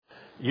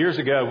Years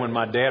ago, when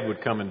my dad would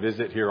come and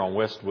visit here on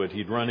Westwood,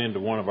 he'd run into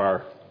one of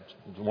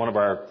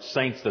our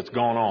saints that's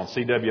gone on,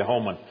 C.W.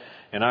 Holman.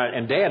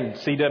 And Dad and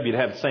C.W. would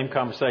have the same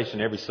conversation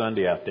every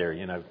Sunday out there.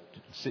 You know,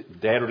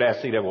 Dad would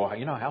ask C.W., well,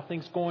 you know, how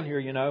things going here,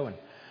 you know? And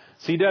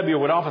C.W.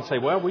 would often say,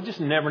 well, we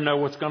just never know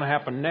what's going to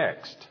happen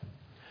next.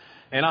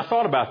 And I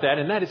thought about that,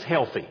 and that is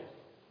healthy.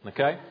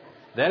 Okay?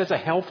 That is a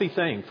healthy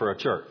thing for a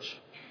church,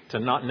 to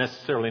not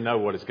necessarily know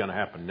what is going to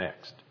happen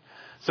next.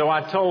 So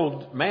I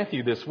told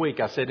Matthew this week,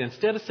 I said,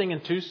 instead of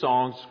singing 2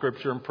 songs,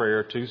 scripture and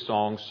prayer, 2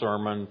 songs,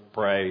 sermon,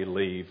 pray,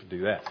 leave,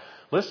 do that.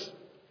 Let's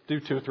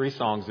do 2 or 3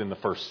 songs in the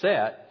first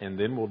set, and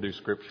then we'll do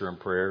scripture and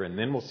prayer, and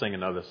then we'll sing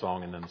another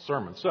song and then the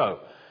sermon.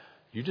 So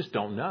you just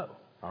don't know,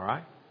 all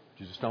right?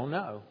 You just don't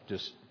know.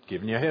 Just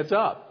giving you a heads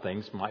up.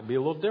 Things might be a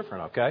little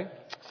different, okay?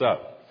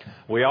 So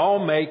we all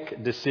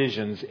make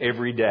decisions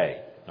every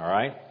day, all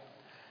right?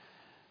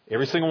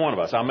 Every single one of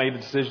us. I made the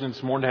decision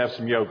this morning to have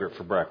some yogurt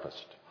for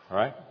breakfast. All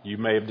right? You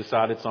may have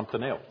decided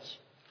something else.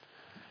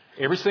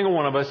 Every single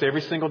one of us, every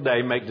single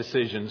day, make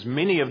decisions.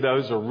 Many of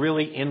those are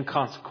really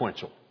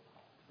inconsequential.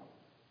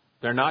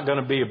 They're not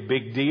going to be a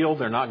big deal.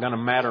 They're not going to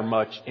matter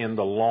much in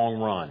the long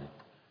run.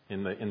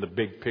 In the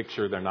big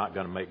picture, they're not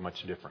going to make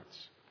much difference.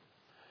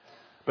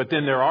 But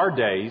then there are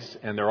days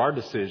and there are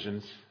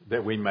decisions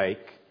that we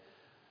make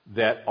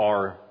that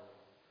are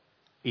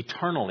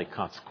eternally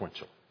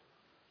consequential.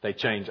 They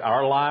change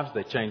our lives.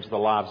 They change the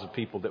lives of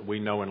people that we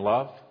know and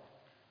love.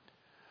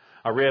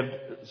 I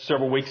read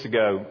several weeks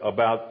ago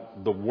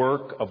about the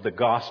work of the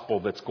gospel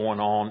that's going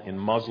on in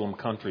Muslim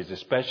countries,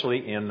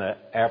 especially in the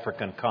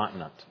African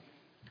continent.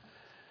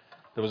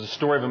 There was a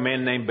story of a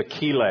man named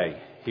Bekele.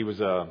 He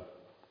was a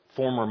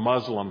former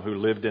Muslim who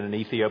lived in an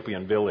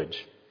Ethiopian village.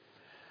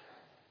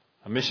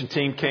 A mission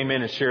team came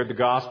in and shared the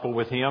gospel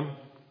with him.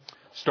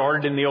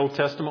 Started in the Old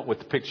Testament with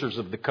the pictures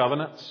of the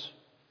covenants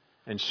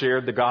and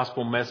shared the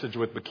gospel message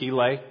with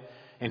Bekele.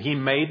 And he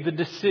made the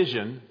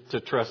decision to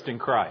trust in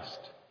Christ.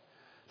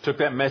 Took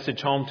that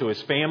message home to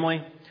his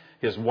family,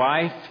 his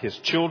wife, his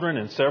children,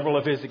 and several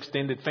of his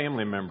extended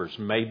family members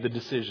made the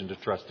decision to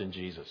trust in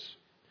Jesus.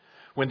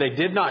 When they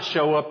did not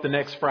show up the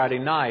next Friday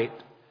night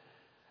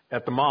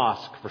at the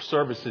mosque for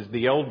services,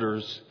 the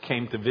elders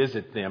came to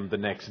visit them the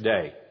next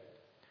day.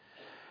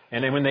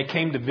 And then when they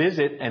came to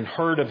visit and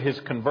heard of his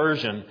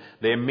conversion,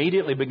 they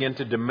immediately began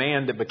to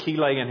demand that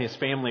Bekele and his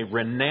family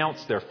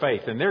renounce their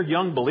faith. And they're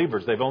young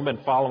believers. They've only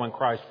been following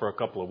Christ for a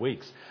couple of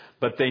weeks.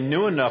 But they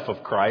knew enough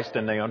of Christ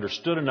and they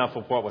understood enough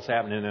of what was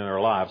happening in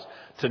their lives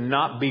to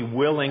not be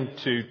willing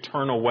to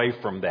turn away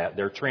from that.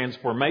 Their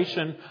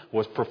transformation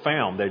was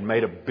profound. They'd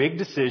made a big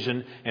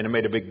decision and it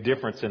made a big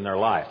difference in their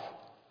life.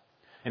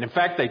 And in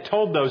fact, they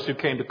told those who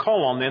came to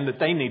call on them that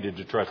they needed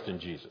to trust in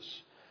Jesus.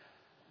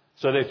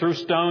 So they threw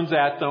stones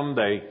at them.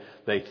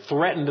 They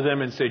threatened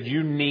them and said,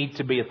 you need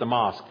to be at the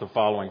mosque the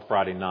following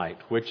Friday night,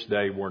 which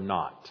they were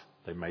not.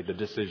 They made the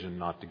decision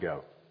not to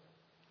go.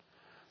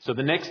 So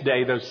the next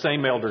day, those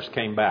same elders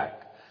came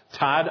back,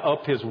 tied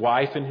up his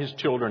wife and his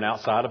children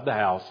outside of the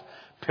house,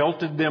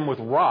 pelted them with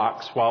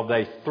rocks while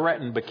they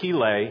threatened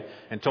Bekele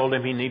and told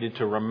him he needed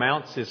to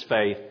renounce his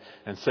faith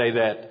and say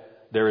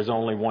that there is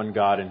only one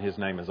God and his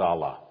name is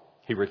Allah.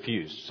 He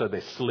refused, so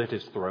they slit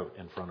his throat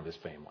in front of his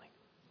family.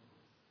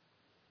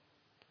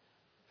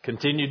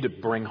 Continued to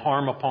bring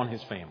harm upon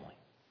his family.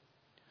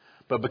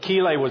 But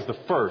Bekele was the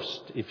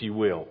first, if you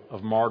will,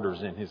 of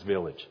martyrs in his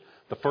village.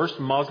 The first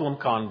Muslim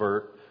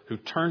convert who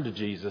turned to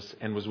Jesus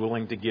and was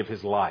willing to give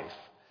his life.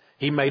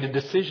 He made a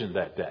decision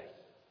that day.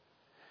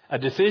 A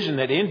decision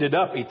that ended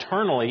up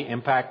eternally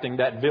impacting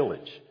that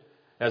village,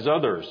 as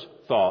others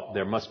thought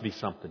there must be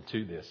something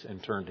to this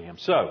and turned to him.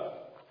 So,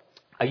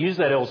 I use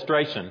that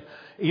illustration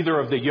either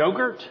of the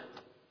yogurt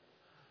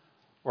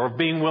or of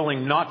being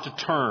willing not to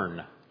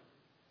turn,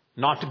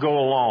 not to go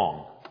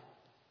along,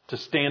 to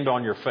stand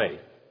on your faith,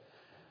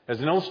 as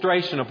an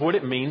illustration of what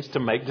it means to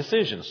make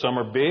decisions. Some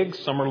are big,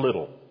 some are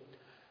little.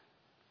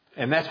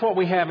 And that's what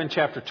we have in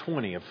chapter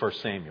 20 of 1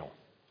 Samuel.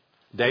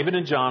 David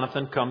and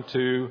Jonathan come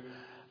to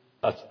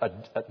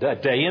a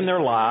day in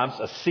their lives,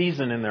 a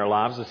season in their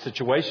lives, a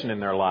situation in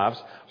their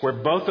lives where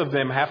both of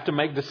them have to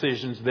make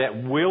decisions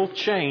that will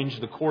change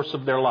the course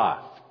of their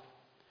life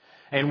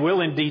and will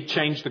indeed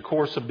change the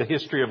course of the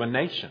history of a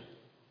nation.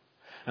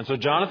 And so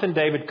Jonathan and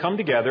David come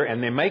together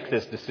and they make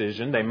this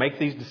decision. They make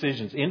these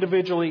decisions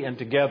individually and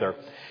together.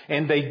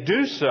 And they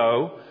do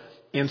so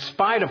in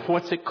spite of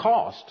what's it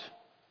cost.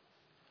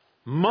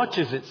 Much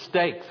is at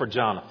stake for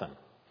Jonathan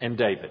and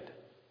David.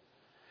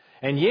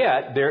 And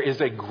yet, there is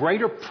a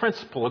greater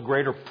principle, a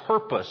greater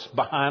purpose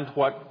behind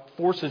what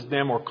forces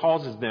them or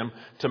causes them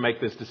to make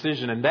this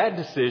decision. And that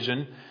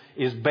decision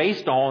is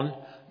based on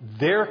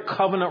their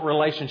covenant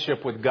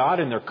relationship with God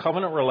and their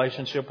covenant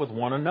relationship with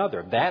one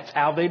another. That's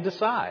how they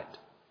decide.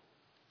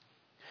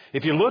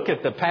 If you look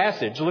at the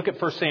passage, look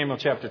at 1 Samuel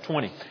chapter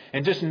 20.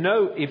 And just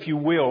note, if you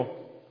will,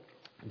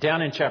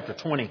 down in chapter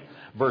 20,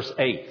 verse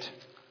 8.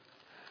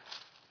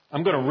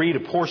 I'm going to read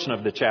a portion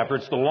of the chapter.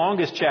 It's the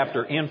longest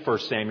chapter in 1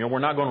 Samuel. We're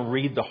not going to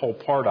read the whole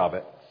part of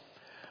it.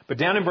 But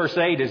down in verse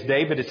 8, as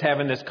David is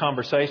having this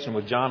conversation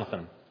with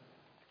Jonathan,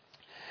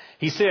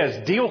 he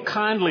says, "Deal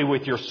kindly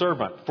with your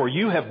servant, for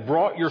you have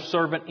brought your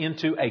servant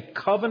into a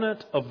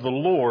covenant of the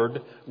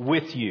Lord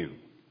with you."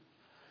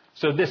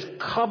 So this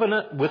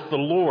covenant with the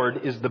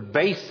Lord is the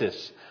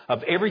basis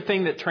of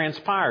everything that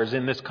transpires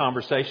in this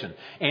conversation.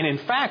 And in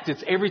fact,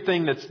 it's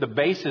everything that's the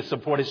basis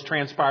of what has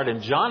transpired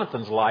in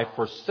Jonathan's life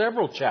for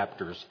several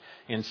chapters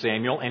in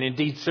Samuel, and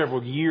indeed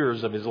several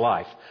years of his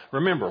life.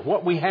 Remember,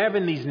 what we have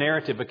in these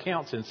narrative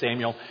accounts in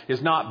Samuel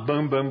is not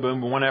boom, boom,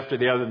 boom, one after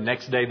the other. The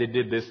next day they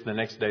did this, the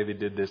next day they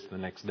did this, the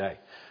next day.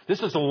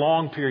 This is a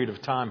long period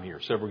of time here,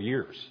 several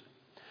years.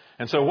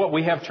 And so what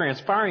we have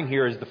transpiring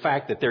here is the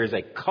fact that there is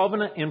a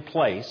covenant in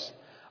place,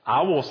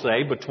 I will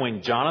say,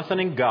 between Jonathan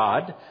and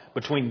God,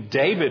 between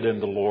David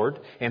and the Lord,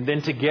 and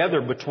then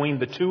together between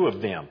the two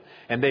of them.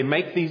 And they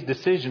make these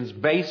decisions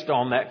based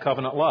on that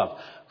covenant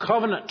love.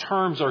 Covenant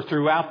terms are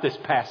throughout this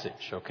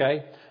passage,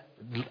 okay?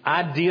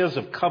 Ideas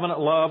of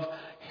covenant love,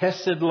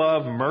 hesed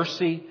love,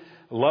 mercy,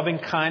 loving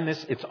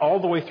kindness, it's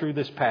all the way through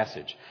this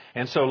passage.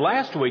 And so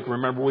last week,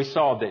 remember, we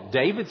saw that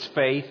David's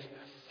faith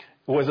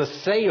was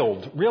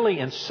assailed really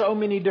in so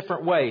many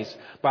different ways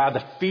by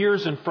the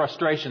fears and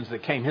frustrations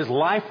that came.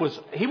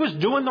 He was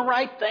doing the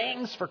right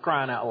things, for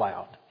crying out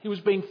loud. He was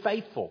being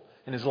faithful,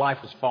 and his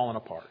life was falling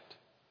apart.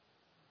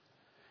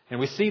 And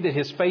we see that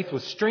his faith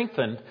was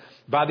strengthened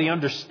by the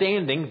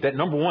understanding that,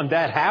 number one,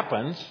 that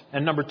happens,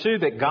 and number two,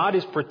 that God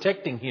is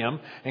protecting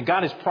him, and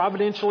God is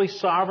providentially,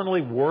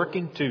 sovereignly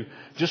working to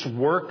just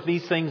work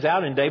these things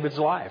out in David's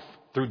life.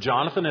 Through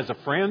Jonathan as a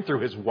friend,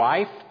 through his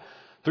wife,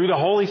 through the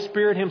Holy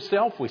Spirit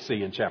himself, we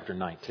see in chapter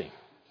 19.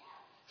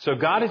 So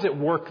God is at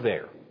work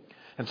there.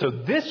 And so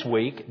this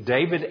week,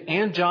 David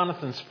and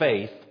Jonathan's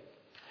faith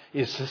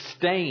is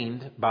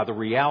sustained by the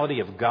reality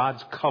of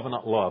God's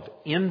covenant love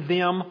in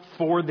them,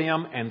 for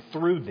them, and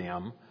through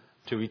them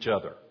to each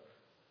other.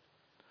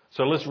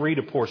 So let's read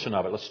a portion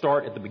of it. Let's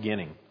start at the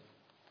beginning.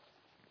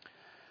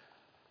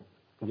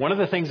 One of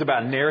the things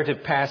about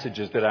narrative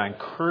passages that I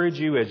encourage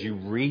you as you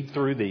read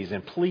through these,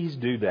 and please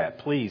do that.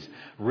 Please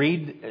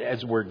read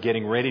as we're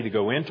getting ready to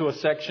go into a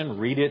section.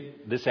 Read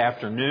it this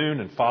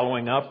afternoon and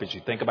following up as you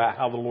think about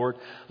how the Lord...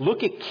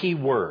 Look at key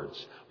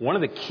words. One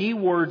of the key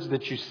words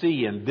that you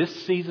see in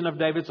this season of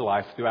David's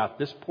life throughout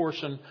this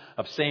portion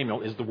of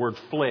Samuel is the word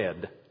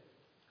fled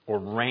or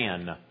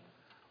ran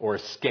or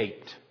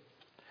escaped.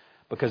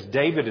 Because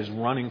David is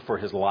running for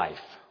his life.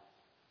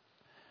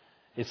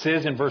 It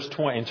says in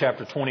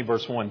chapter 20,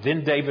 verse 1,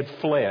 "Then David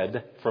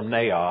fled from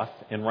Naioth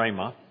in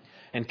Ramah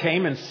and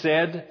came and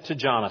said to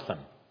Jonathan,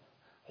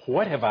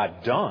 'What have I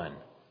done?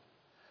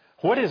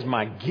 What is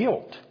my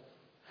guilt?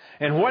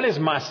 And what is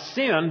my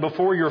sin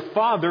before your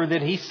father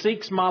that he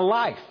seeks my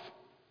life?'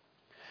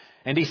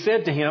 And he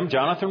said to him,"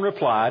 Jonathan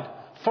replied,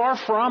 "Far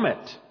from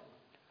it,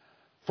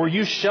 for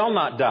you shall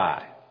not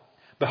die.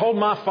 Behold,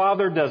 my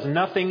father does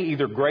nothing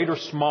either great or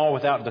small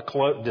without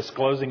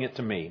disclosing it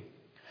to me.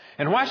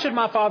 And why should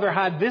my father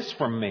hide this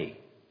from me?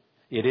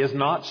 It is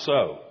not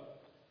so."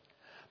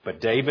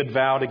 But David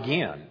vowed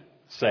again,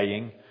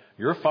 saying,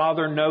 "Your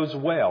father knows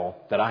well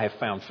that I have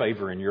found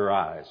favor in your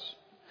eyes.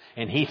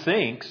 And he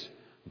thinks,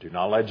 'Do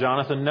not let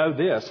Jonathan know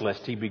this,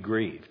 lest he be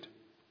grieved.'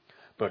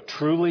 But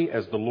truly,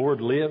 as the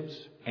Lord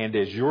lives, and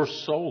as your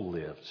soul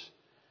lives,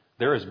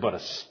 there is but a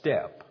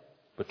step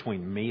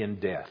between me and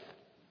death."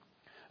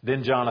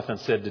 Then Jonathan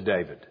said to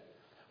David,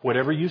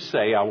 "Whatever you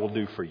say, I will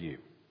do for you."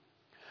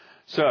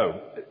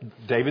 So,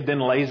 David then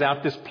lays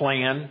out this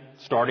plan,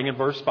 starting in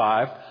verse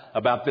 5,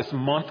 about this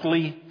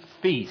monthly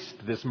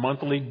feast, this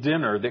monthly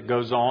dinner that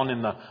goes on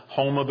in the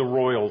home of the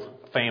royal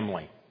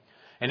family.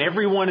 And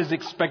everyone is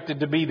expected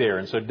to be there.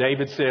 And so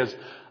David says,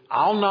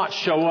 "I'll not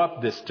show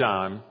up this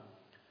time.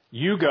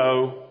 You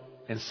go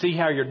and see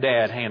how your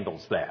dad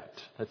handles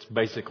that." That's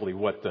basically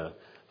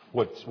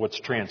what's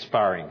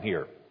transpiring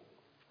here.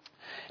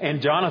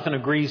 And Jonathan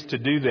agrees to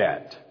do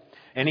that.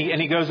 And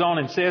he goes on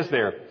and says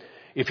there,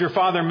 "If your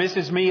father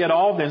misses me at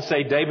all, then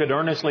say, 'David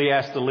earnestly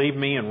asked to leave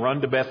me and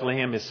run to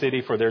Bethlehem, his city,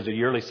 for there's a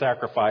yearly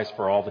sacrifice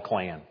for all the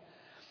clan.'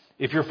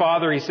 If your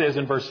father," he says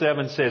in verse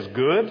 7, "says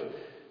good,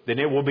 then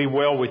it will be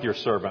well with your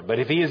servant. But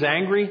if he is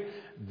angry,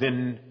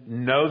 then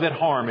know that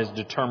harm is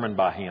determined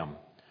by him."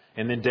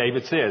 And then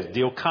David says,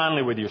 "Deal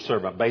kindly with your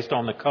servant," based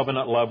on the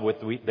covenant love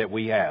that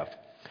we have.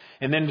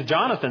 And then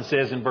Jonathan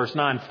says in verse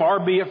 9, "Far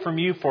be it from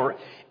you, for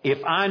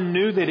if I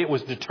knew that it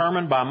was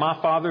determined by my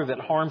father that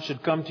harm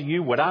should come to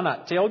you, would I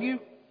not tell you?"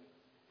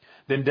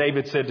 Then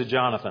David said to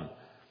Jonathan,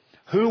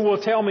 "Who will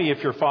tell me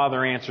if your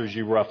father answers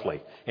you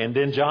roughly?" And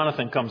then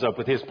Jonathan comes up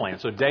with his plan.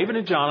 So David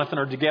and Jonathan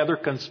are together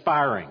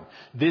conspiring.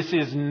 This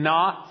is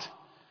not,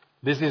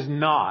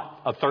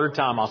 a third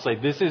time I'll say,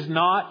 this is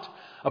not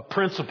a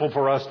principle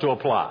for us to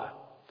apply.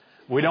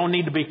 We don't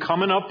need to be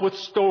coming up with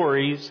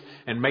stories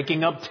and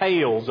making up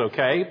tales,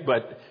 okay?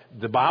 But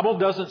the Bible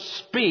doesn't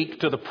speak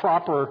to the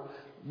proper,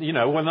 whether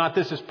or not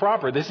this is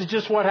proper. This is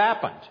just what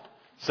happened.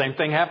 Same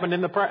thing happened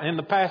in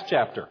the past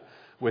chapter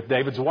with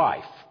David's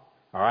wife,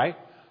 all right?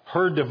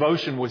 Her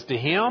devotion was to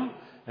him,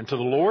 and to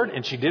the Lord,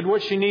 and she did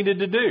what she needed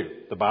to do.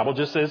 The Bible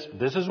just says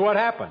this is what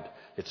happened.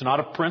 It's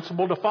not a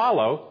principle to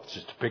follow. It's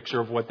just a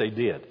picture of what they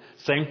did.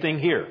 Same thing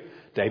here.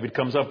 David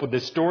comes up with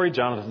this story.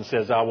 Jonathan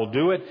says, I will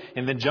do it.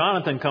 And then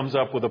Jonathan comes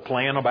up with a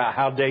plan about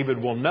how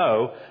David will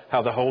know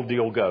how the whole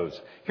deal goes.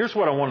 Here's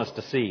what I want us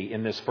to see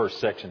in this first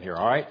section here,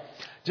 all right?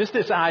 Just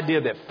this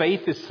idea that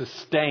faith is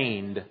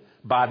sustained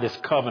by this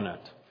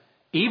covenant,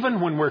 even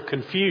when we're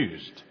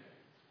confused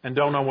and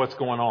don't know what's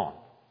going on.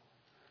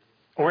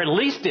 Or at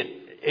least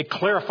it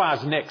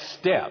clarifies next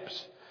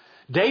steps.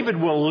 David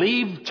will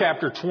leave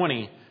chapter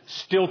 20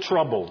 still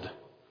troubled,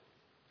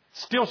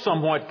 still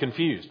somewhat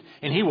confused.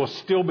 And he will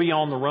still be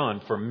on the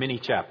run for many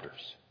chapters,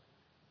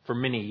 for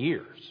many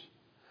years.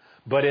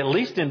 But at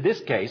least in this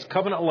case,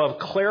 covenant love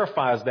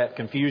clarifies that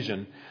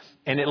confusion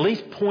and at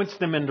least points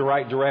them in the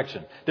right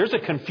direction. There's a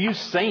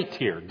confused saint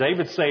here.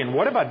 David's saying,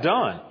 what have I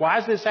done? Why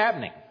is this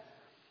happening?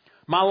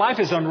 My life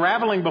is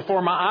unraveling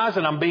before my eyes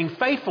and I'm being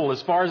faithful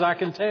as far as I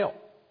can tell.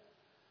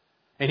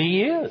 And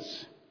he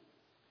is.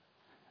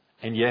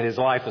 And yet his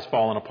life has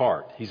fallen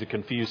apart. He's a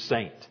confused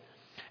saint.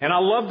 And I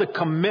love the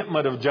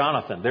commitment of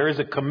Jonathan. There is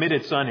a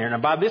committed son here.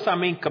 And by this I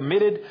mean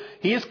committed.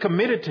 He is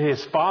committed to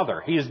his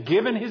father. He has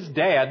given his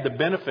dad the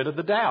benefit of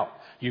the doubt.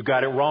 You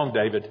got it wrong,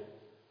 David.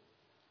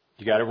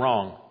 You got it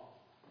wrong.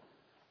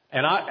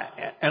 And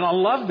I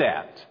love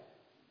that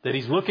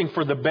he's looking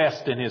for the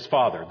best in his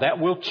father. That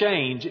will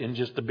change in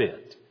just a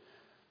bit.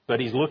 But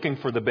he's looking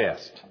for the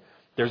best.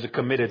 There's a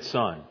committed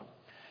son.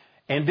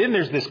 And then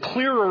there's this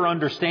clearer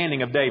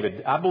understanding of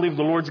David. I believe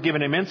the Lord's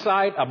given him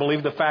insight. I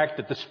believe the fact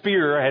that the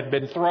spear had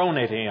been thrown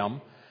at him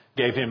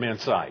gave him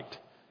insight.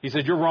 He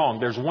said, you're wrong.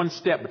 There's one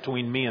step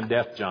between me and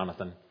death,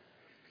 Jonathan.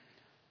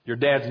 Your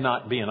dad's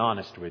not being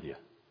honest with you.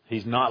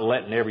 He's not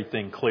letting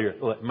everything clear,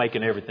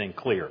 making everything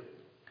clear.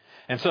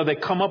 And so they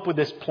come up with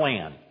this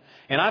plan.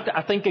 And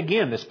I think,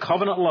 again, this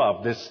covenant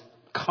love, this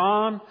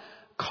calm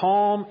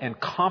and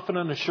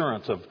confident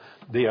assurance of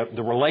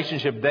the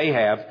relationship they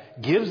have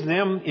gives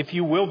them, if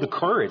you will, the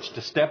courage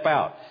to step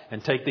out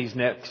and take these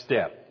next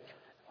steps.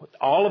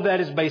 All of that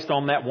is based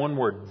on that one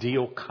word,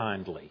 deal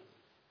kindly.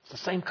 It's the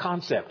same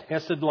concept,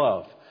 hesed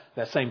love,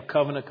 that same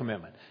covenant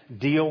commitment.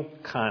 Deal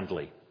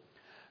kindly.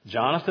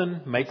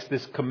 Jonathan makes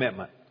this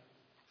commitment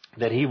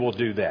that he will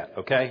do that,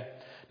 okay?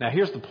 Now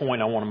here's the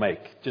point I want to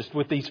make, just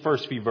with these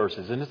first few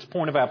verses. And it's a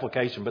point of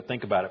application, but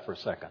think about it for a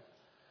second.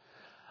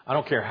 I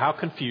don't care how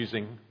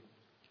confusing,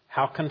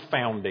 how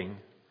confounding,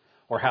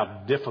 or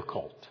how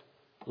difficult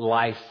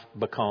life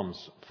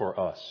becomes for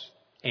us.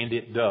 And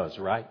it does,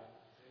 right?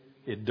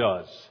 It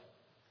does.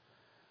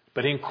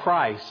 But in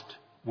Christ,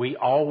 we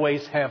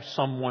always have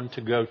someone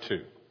to go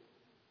to.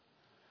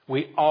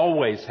 We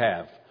always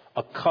have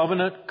a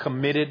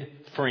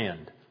covenant-committed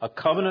friend, a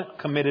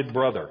covenant-committed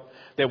brother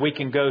that we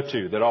can go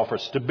to that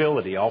offers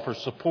stability,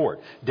 offers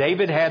support.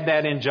 David had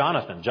that in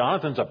Jonathan.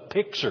 Jonathan's a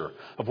picture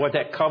of what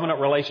that covenant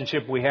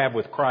relationship we have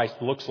with Christ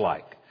looks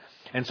like.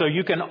 And so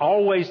you can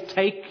always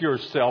take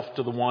yourself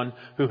to the one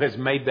who has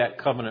made that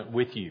covenant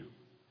with you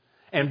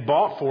and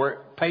bought for it,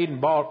 paid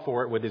and bought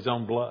for it with his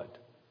own blood.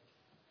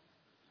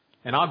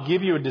 And I'll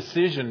give you a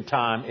decision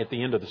time at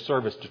the end of the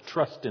service to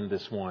trust in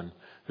this one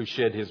who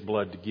shed his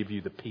blood to give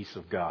you the peace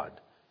of God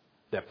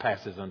that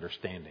passes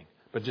understanding.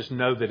 But just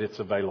know that it's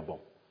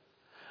available.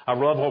 I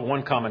love what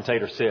one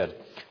commentator said.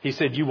 He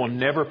said, you will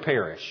never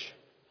perish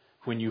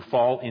when you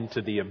fall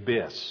into the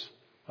abyss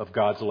of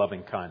God's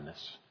loving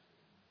kindness.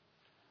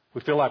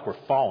 We feel like we're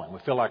falling. We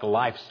feel like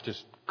life's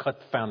just cut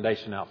the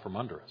foundation out from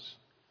under us.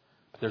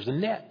 But there's a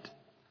net.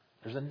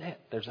 There's a net.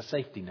 There's a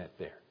safety net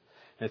there.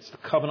 And it's the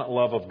covenant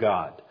love of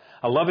God.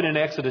 I love it in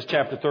Exodus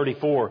chapter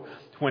 34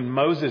 when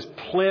Moses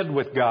pled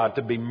with God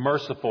to be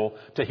merciful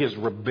to his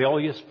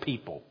rebellious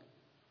people.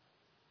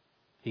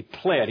 He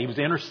pled. He was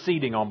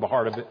interceding on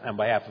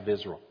behalf of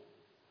Israel.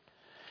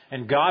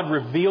 And God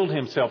revealed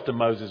himself to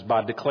Moses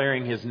by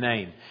declaring his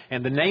name.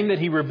 And the name that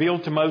he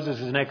revealed to Moses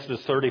in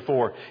Exodus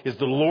 34 is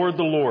the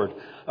Lord,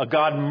 a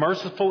God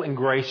merciful and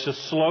gracious,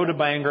 slow to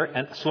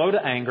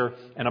anger,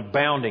 and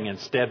abounding in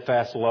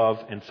steadfast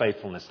love and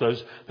faithfulness.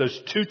 Those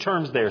two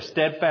terms there,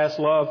 steadfast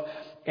love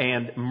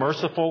and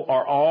merciful,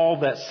 are all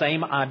that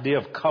same idea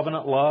of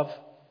covenant love.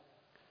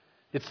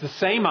 It's the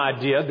same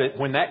idea that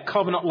when that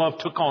covenant love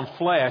took on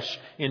flesh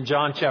in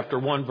John chapter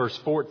 1 verse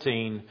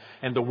 14,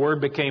 and the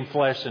Word became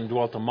flesh and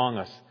dwelt among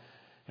us.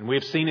 And we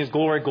have seen His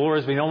glory.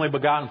 Glory is the only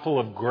begotten, full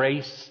of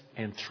grace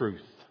and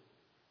truth.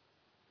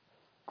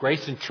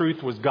 Grace and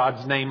truth was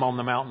God's name on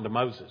the mountain to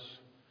Moses.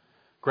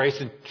 Grace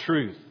and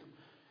truth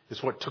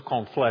is what took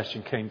on flesh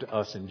and came to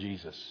us in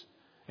Jesus.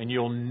 And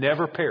you'll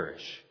never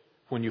perish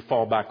when you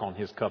fall back on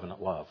His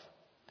covenant love.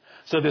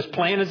 So this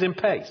plan is in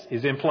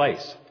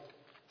place.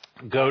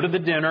 Go to the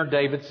dinner,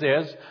 David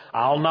says.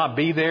 I'll not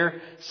be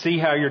there. See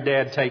how your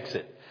dad takes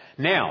it.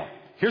 Now,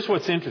 here's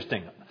what's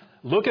interesting.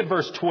 Look at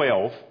verse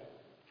 12.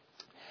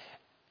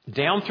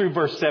 Down through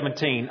verse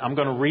 17. I'm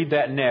going to read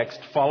that next.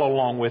 Follow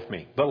along with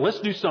me. But let's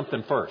do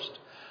something first.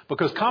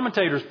 Because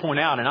commentators point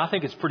out, and I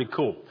think it's pretty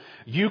cool,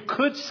 you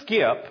could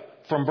skip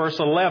from verse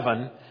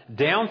 11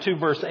 down to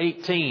verse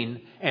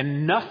 18,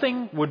 and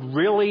nothing would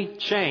really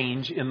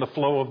change in the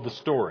flow of the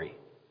story.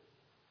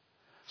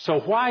 So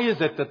why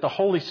is it that the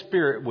Holy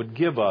Spirit would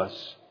give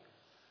us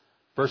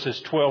verses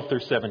 12 through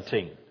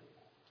 17?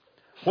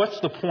 What's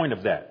the point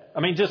of that? I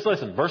mean, just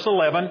listen. Verse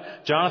 11,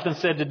 Jonathan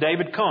said to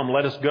David, "Come,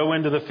 let us go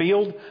into the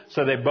field."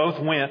 So they both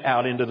went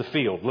out into the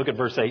field. Look at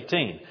verse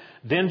 18.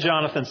 Then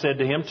Jonathan said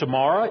to him,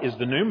 "Tomorrow is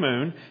the new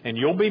moon, and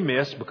you'll be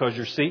missed because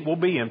your seat will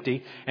be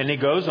empty." And he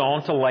goes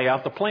on to lay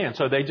out the plan.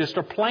 So they just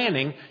are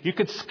planning. You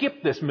could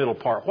skip this middle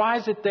part. Why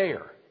is it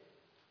there?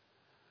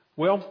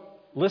 Well,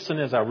 listen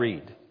as I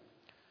read.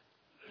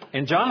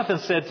 And Jonathan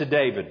said to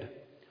David,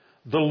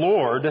 "The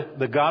Lord,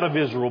 the God of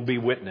Israel, be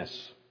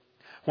witness.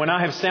 When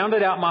I have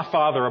sounded out my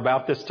father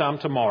about this time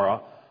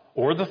tomorrow,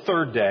 or the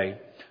third day,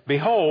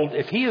 behold,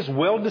 if he is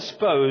well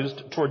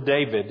disposed toward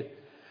David,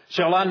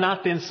 shall I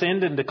not then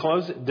send and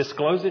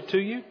disclose it to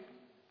you?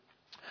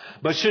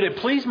 But should it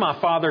please my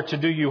father to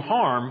do you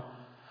harm,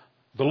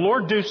 the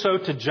Lord do so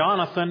to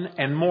Jonathan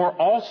and more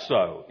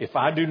also, if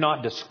I do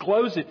not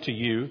disclose it to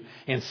you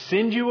and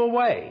send you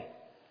away,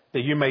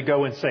 that you may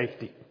go in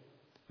safety.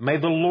 May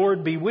the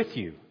Lord be with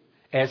you,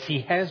 as he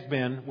has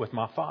been with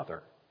my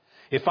father.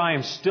 If I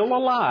am still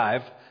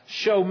alive,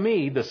 show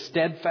me the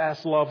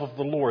steadfast love of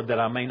the Lord, that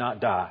I may not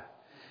die.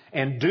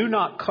 And do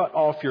not cut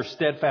off your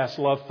steadfast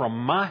love from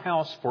my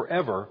house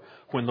forever,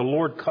 when the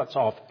Lord cuts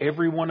off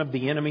every one of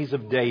the enemies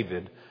of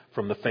David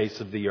from the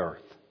face of the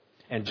earth."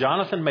 And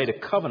Jonathan made a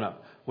covenant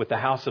with the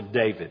house of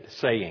David,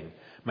 saying,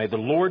 "May the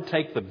Lord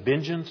take the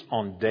vengeance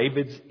on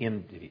David's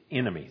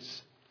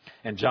enemies."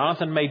 And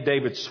Jonathan made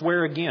David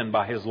swear again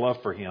by his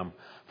love for him,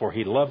 for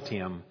he loved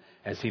him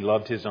as he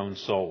loved his own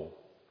soul.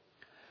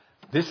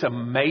 This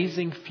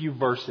amazing few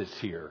verses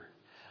here,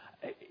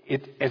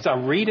 as I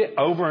read it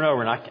over and over,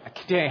 and I can't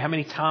tell you how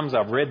many times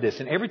I've read this,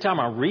 and every time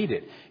I read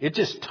it, it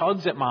just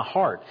tugs at my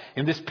heart.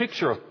 And this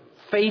picture of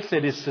faith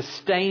that is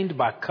sustained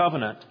by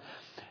covenant,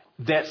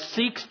 that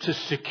seeks to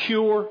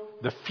secure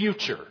the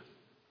future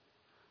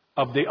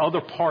of the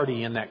other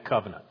party in that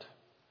covenant.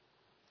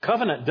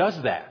 Covenant does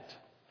that.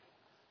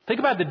 Think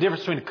about the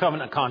difference between a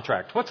covenant and a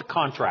contract. What's a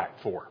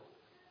contract for?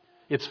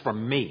 It's for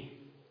me.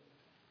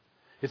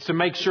 It's to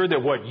make sure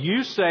that what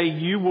you say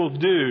you will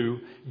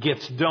do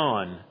gets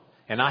done.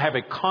 And I have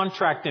a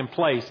contract in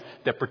place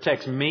that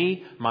protects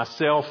me,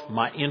 myself,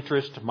 my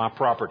interest, my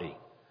property.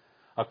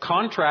 A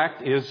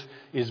contract is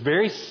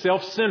very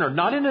self-centered,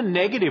 not in a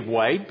negative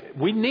way.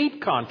 We need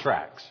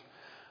contracts.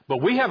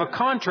 But we have a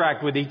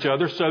contract with each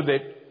other so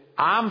that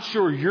I'm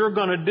sure you're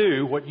going to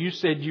do what you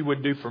said you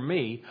would do for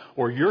me,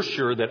 or you're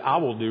sure that I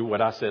will do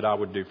what I said I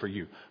would do for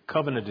you.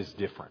 Covenant is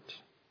different.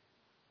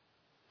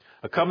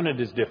 A covenant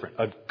is different.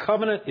 A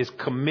covenant is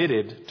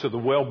committed to the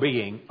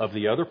well-being of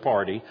the other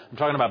party. I'm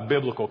talking about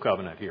biblical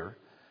covenant here.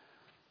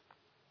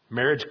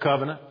 Marriage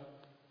covenant,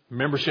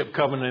 membership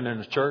covenant in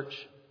the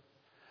church.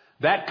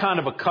 That kind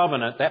of a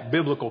covenant, that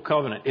biblical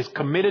covenant, is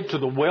committed to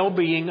the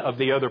well-being of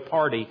the other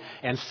party,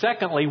 and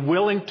secondly,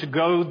 willing to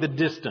go the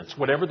distance,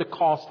 whatever the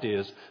cost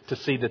is, to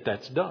see that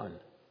that's done.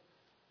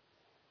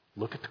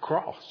 Look at the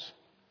cross.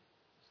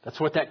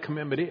 That's what that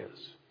commitment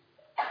is.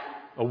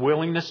 A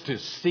willingness to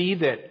see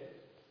that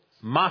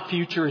my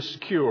future is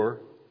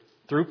secure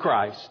through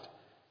Christ,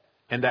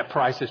 and that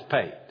price is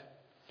paid.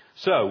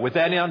 So, with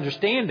that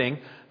understanding,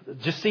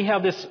 just see how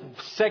this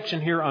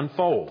section here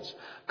unfolds.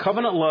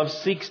 Covenant love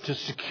seeks to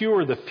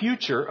secure the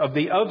future of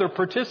the other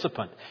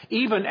participant,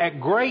 even at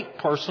great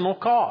personal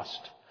cost.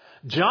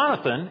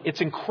 Jonathan,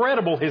 it's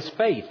incredible his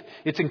faith.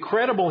 It's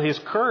incredible his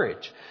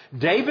courage.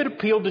 David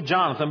appealed to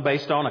Jonathan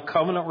based on a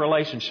covenant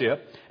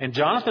relationship, and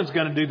Jonathan's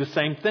going to do the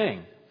same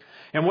thing.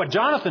 And what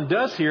Jonathan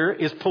does here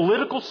is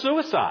political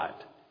suicide.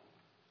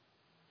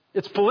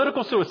 It's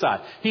political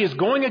suicide. He is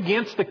going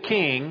against the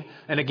king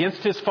and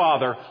against his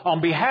father on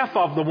behalf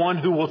of the one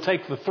who will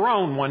take the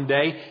throne one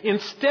day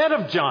instead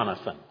of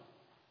Jonathan.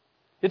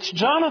 It's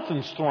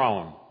Jonathan's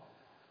throne.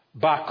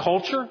 By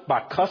culture,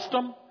 by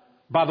custom,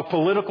 by the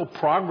political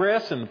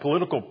progress and the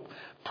political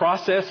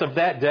process of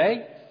that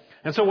day.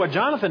 And so what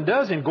Jonathan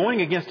does in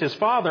going against his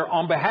father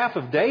on behalf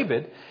of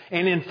David,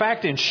 and in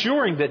fact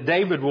ensuring that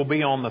David will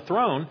be on the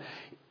throne,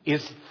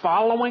 is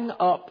following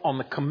up on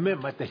the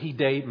commitment that he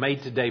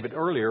made to David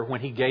earlier when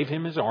he gave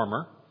him his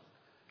armor,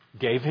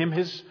 gave him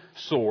his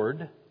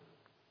sword,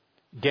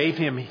 gave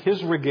him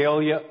his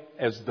regalia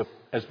as the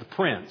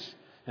prince,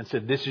 and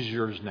said, "This is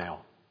yours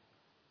now."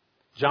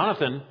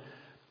 Jonathan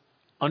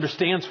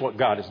understands what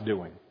God is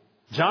doing.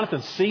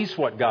 Jonathan sees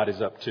what God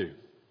is up to.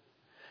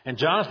 And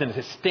Jonathan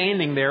is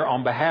standing there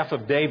on behalf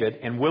of David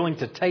and willing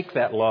to take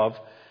that love,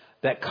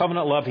 that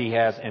covenant love he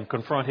has, and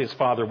confront his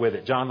father with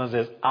it. Jonathan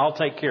says, "I'll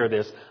take care of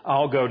this.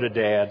 I'll go to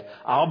Dad.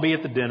 I'll be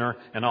at the dinner,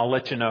 and I'll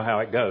let you know how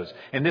it goes."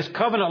 And this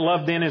covenant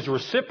love then is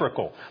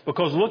reciprocal,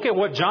 because look at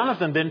what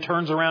Jonathan then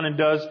turns around and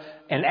does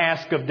and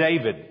asks of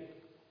David.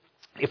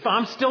 If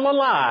I'm still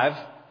alive,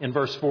 in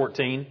verse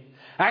 14,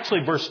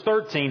 actually verse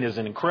 13 is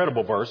an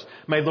incredible verse.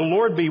 "May the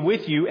Lord be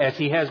with you as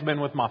he has been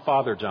with my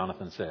father,"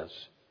 Jonathan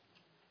says.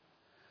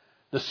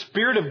 The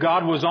Spirit of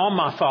God was on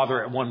my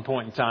father at one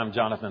point in time,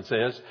 Jonathan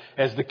says.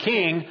 As the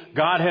king,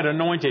 God had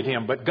anointed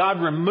him, but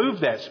God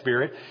removed that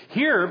Spirit.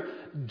 Here,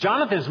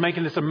 Jonathan is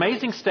making this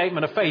amazing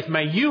statement of faith.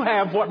 May you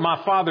have what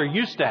my father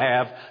used to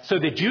have so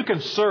that you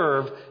can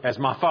serve as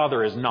my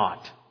father is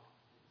not.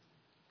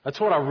 That's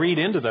what I read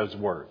into those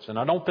words, and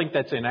I don't think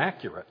that's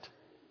inaccurate.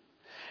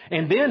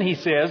 And then he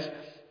says,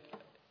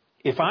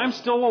 if I'm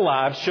still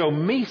alive, show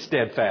me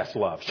steadfast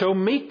love. Show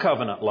me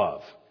covenant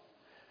love.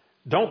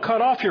 Don't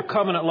cut off your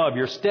covenant love,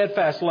 your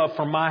steadfast love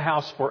from my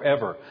house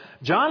forever.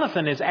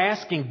 Jonathan is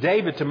asking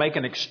David to make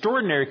an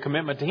extraordinary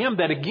commitment to him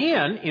that,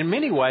 again, in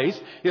many ways,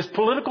 is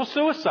political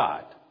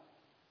suicide.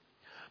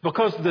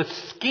 Because the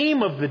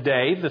scheme of the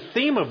day, the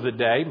theme of the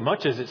day,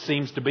 much as it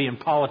seems to be in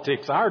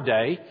politics our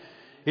day,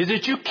 is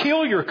that you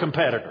kill your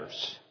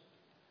competitors.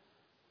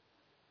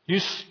 You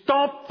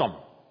stomp them.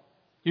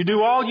 You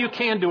do all you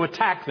can to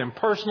attack them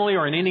personally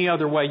or in any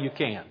other way you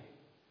can.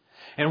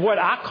 And what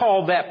I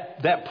call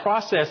that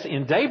process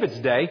in David's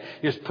day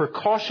is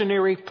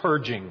precautionary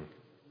purging.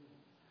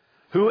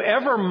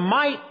 Whoever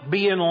might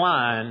be in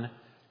line,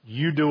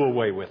 you do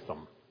away with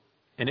them.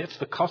 And it's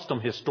the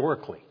custom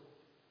historically.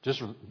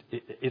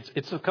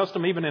 It's the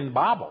custom even in the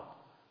Bible.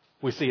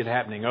 We see it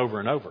happening over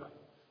and over.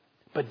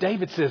 But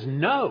David says,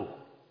 no,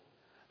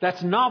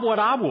 that's not what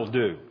I will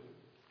do.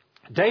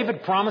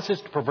 David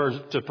promises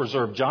to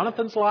preserve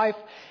Jonathan's life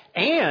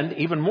and,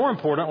 even more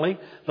importantly,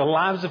 the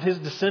lives of his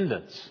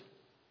descendants.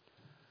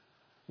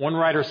 One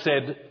writer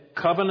said,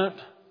 covenant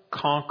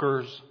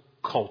conquers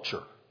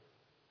culture.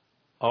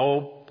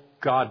 Oh,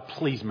 God,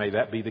 please may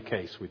that be the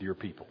case with your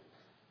people.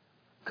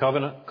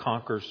 Covenant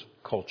conquers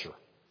culture.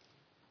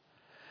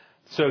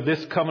 So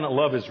this covenant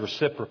love is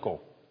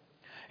reciprocal.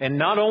 And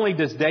not only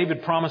does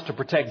David promise to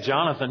protect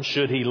Jonathan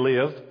should he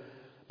live,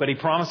 but he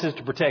promises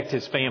to protect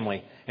his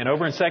family. And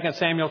over in 2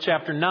 Samuel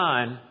chapter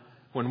 9,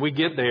 when we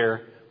get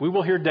there, we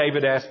will hear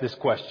David ask this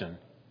question.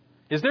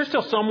 Is there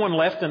still someone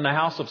left in the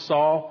house of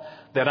Saul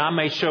that I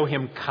may show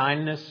him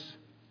kindness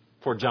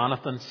for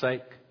Jonathan's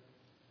sake?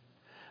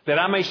 That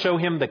I may show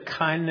him the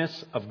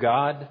kindness of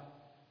God?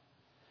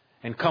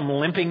 And come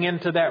limping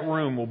into that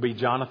room will be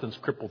Jonathan's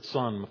crippled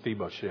son,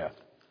 Mephibosheth.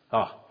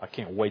 I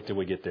can't wait till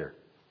we get there.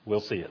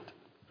 We'll see it.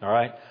 All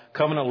right?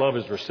 Covenant love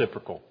is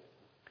reciprocal.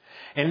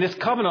 And this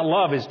covenant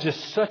love is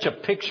just such a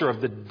picture of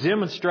the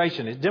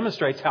demonstration. It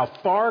demonstrates how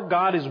far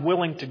God is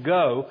willing to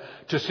go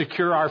to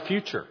secure our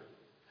future.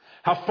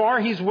 How far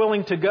He's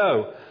willing to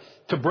go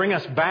to bring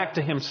us back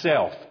to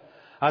Himself.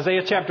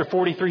 Isaiah chapter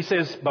 43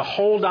 says,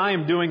 behold, I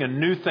am doing a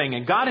new thing.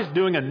 And God is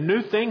doing a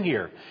new thing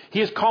here.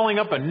 He is calling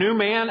up a new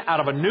man out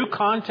of a new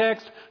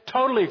context.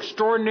 Totally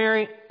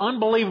extraordinary.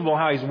 Unbelievable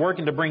how He's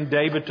working to bring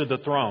David to the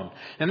throne.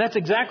 And that's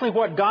exactly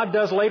what God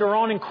does later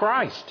on in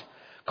Christ.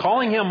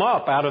 Calling him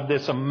up out of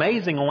this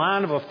amazing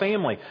line of a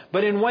family,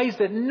 but in ways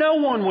that no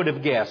one would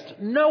have guessed.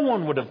 No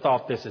one would have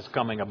thought this is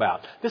coming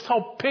about. This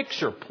whole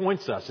picture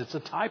points us. It's a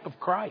type of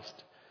Christ.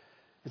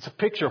 It's a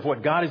picture of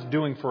what God is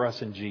doing for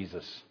us in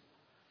Jesus.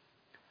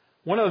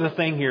 One other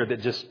thing here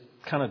that just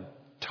kind of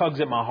tugs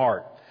at my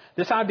heart.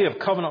 This idea of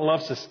covenant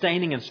love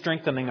sustaining and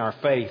strengthening our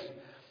faith.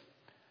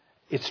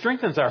 It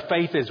strengthens our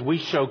faith as we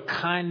show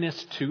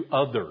kindness to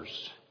others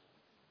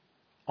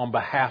on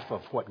behalf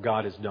of what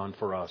God has done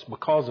for us,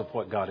 because of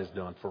what God has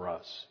done for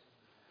us.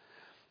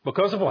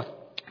 Because of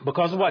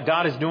what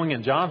God is doing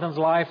in Jonathan's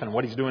life and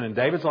what He's doing in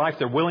David's life,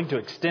 they're willing to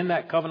extend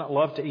that covenant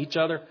love to each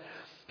other,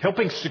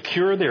 helping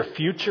secure their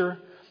future.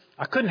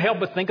 I couldn't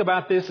help but think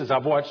about this as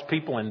I've watched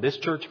people in this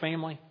church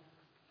family,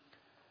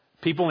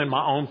 people in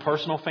my own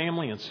personal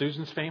family and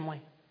Susan's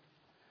family,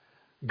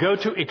 go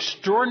to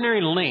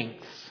extraordinary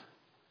lengths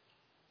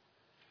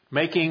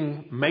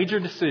making major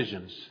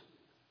decisions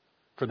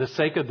for the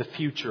sake of the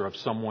future of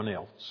someone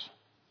else.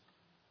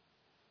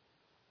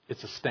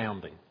 It's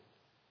astounding.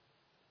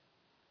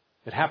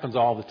 It happens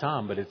all the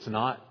time, but it's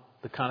not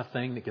the kind of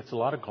thing that gets a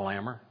lot of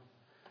glamour.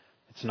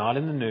 It's not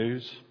in the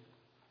news.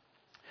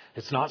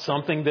 It's not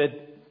something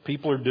that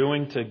people are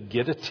doing to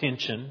get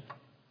attention.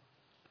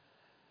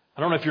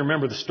 I don't know if you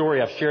remember the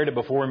story. I've shared it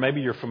before, and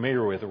maybe you're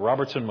familiar with it.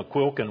 Robertson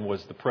McQuilkin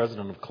was the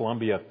president of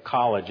Columbia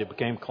College. It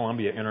became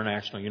Columbia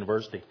International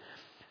University.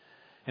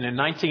 And in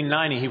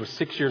 1990, he was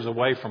 6 years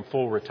away from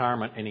full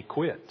retirement, and he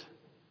quit.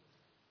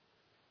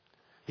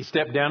 He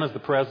stepped down as the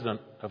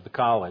president of the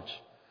college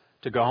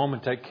to go home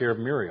and take care of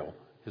Muriel,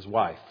 his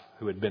wife,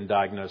 who had been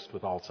diagnosed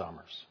with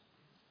Alzheimer's.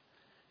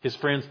 His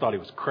friends thought he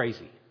was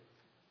crazy.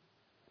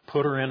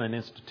 Put her in an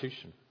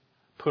institution.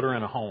 Put her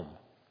in a home.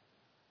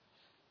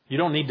 You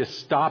don't need to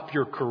stop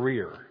your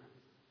career.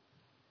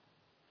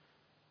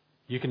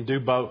 You can do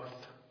both.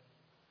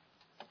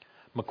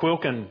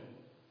 McQuilkin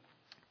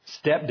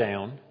stepped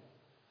down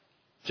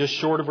just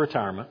short of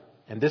retirement,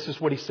 and this is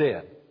what he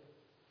said.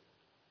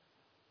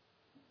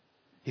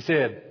 He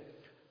said,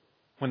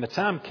 when the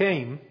time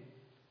came,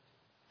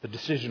 the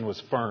decision was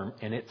firm,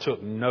 and it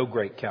took no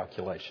great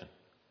calculation.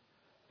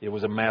 It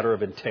was a matter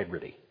of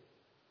integrity.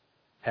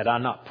 Had I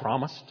not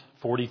promised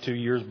 42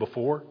 years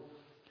before,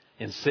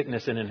 in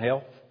sickness and in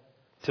health,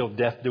 till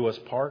death do us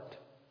part?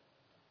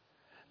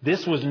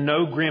 This was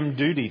no grim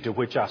duty to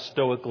which I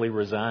stoically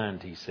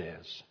resigned, he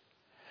says.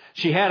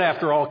 She had,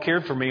 after all,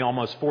 cared for me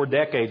almost 4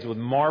 decades with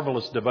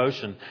marvelous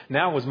devotion.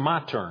 Now it was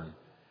my turn,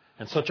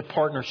 and such a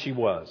partner she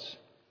was.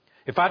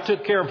 If I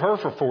took care of her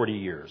for 40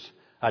 years,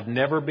 I'd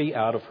never be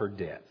out of her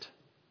debt.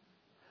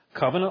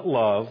 Covenant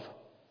love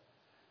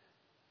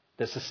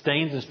that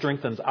sustains and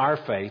strengthens our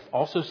faith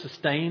also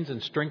sustains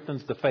and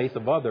strengthens the faith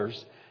of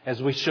others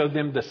as we show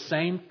them the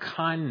same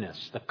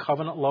kindness, the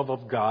covenant love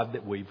of God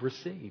that we've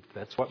received.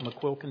 That's what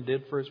McQuilkin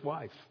did for his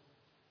wife.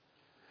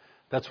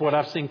 That's what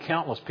I've seen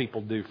countless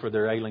people do for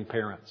their ailing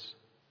parents,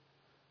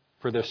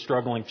 for their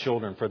struggling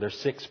children, for their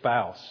sick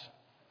spouse.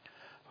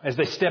 As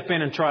they step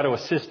in and try to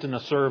assist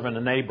and serve in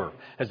a neighbor,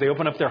 as they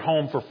open up their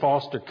home for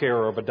foster care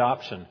or of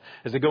adoption,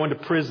 as they go into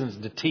prisons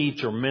to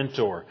teach or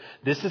mentor.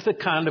 This is the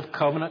kind of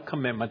covenant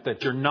commitment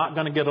that you're not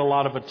going to get a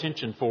lot of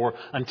attention for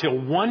until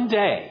one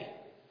day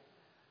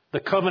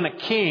the covenant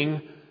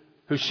king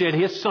who shed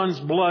his son's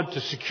blood to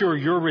secure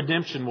your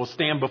redemption will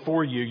stand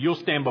before you. You'll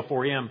stand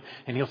before him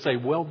and he'll say,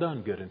 "Well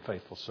done, good and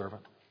faithful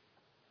servant."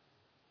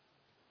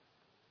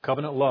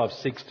 Covenant love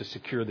seeks to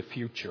secure the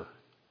future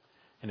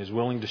and is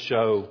willing to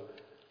show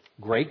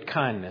great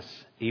kindness,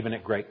 even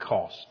at great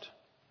cost.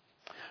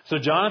 So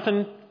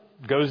Jonathan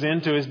goes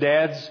into his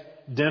dad's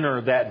dinner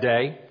that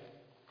day.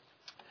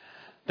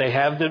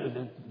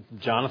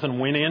 Jonathan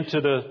went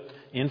into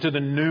the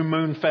new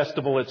moon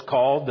festival, it's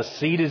called. The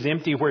seat is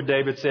empty where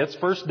David sits.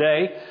 First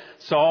day,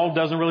 Saul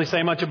doesn't really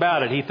say much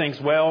about it. He thinks,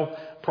 well,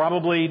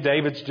 probably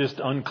David's just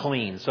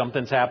unclean.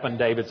 Something's happened.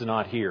 David's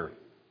not here.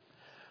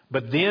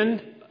 But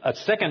then a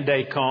second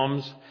day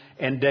comes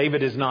and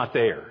David is not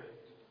there.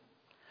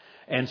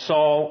 And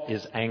Saul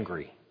is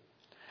angry.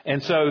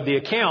 And so the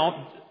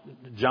account,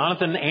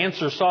 Jonathan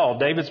answers Saul.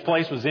 David's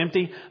place was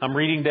empty. I'm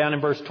reading down in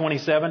verse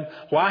 27.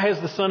 Why has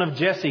the son of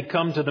Jesse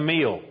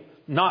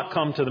not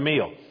come to the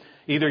meal,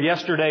 either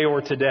yesterday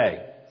or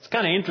today? It's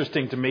kind of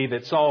interesting to me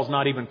that Saul's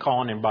not even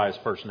calling him by his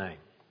first name.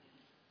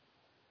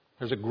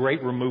 There's a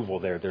great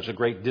removal there. There's a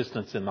great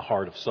distance in the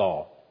heart of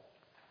Saul.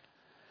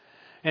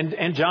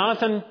 And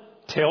Jonathan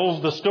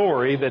tells the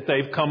story that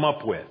they've come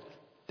up with.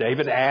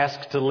 David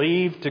asked to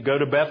leave, to go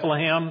to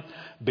Bethlehem,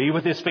 be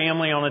with his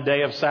family on a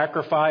day of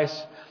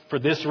sacrifice. For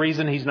this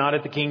reason, he's not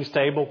at the king's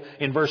table.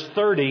 In verse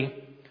 30,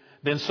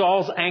 then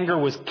Saul's anger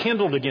was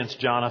kindled against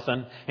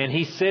Jonathan, and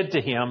he said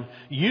to him,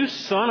 "You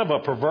son of a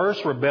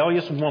perverse,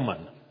 rebellious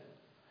woman,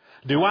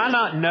 do I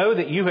not know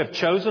that you have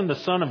chosen the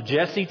son of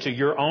Jesse to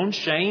your own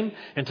shame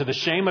and to the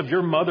shame of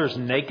your mother's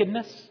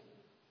nakedness?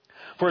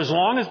 For as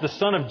long as the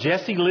son of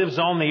Jesse lives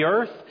on the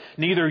earth,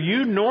 neither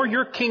you nor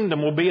your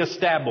kingdom will be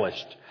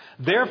established.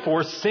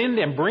 Therefore, send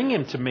and bring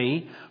him to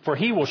me, for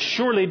he will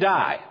surely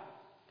die."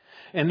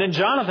 And then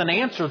Jonathan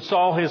answered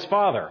Saul his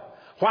father,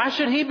 "Why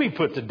should he be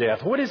put to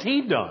death? What has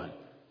he done?"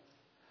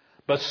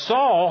 But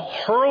Saul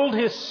hurled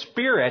his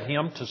spear at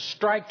him to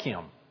strike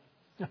him.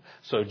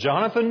 So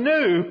Jonathan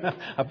knew,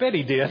 I bet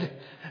he did,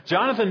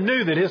 Jonathan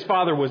knew that his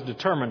father was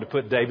determined to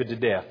put David to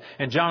death.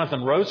 And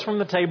Jonathan rose from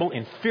the table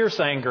in fierce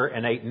anger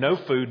and ate no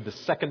food the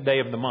second day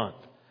of the month.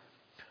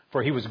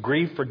 For he was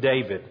grieved for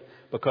David,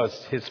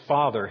 because his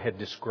father had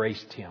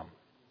disgraced him.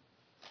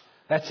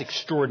 That's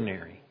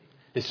extraordinary.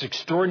 It's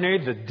extraordinary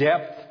the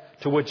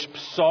depth to which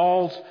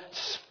Saul's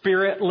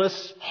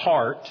spiritless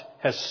heart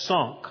has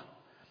sunk.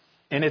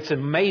 And it's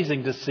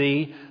amazing to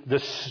see the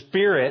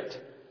Spirit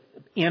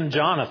in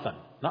Jonathan.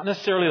 Not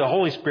necessarily the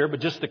Holy Spirit,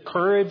 but just the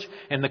courage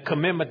and the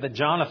commitment that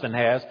Jonathan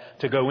has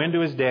to go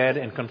into his dad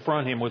and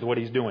confront him with what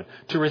he's doing.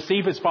 To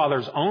receive his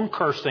father's own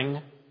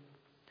cursing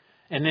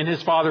and then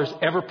his father's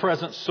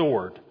ever-present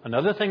sword.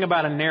 Another thing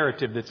about a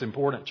narrative that's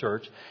important,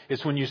 church,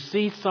 is when you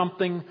see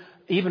something,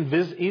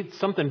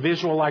 something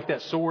visual like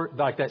that sword,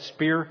 like that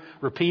spear,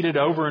 repeated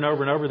over and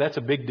over and over, that's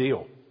a big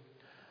deal.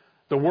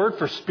 The word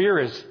for spear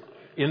is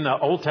in the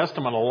Old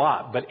Testament a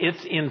lot, but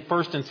it's in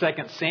 1 and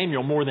 2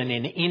 Samuel more than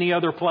in any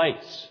other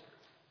place.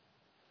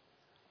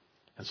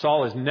 And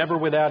Saul is never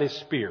without his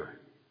spear,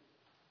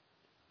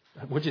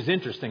 which is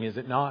interesting, is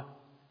it not?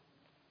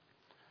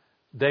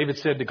 David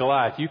said to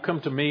Goliath, "You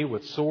come to me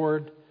with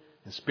sword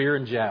and spear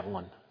and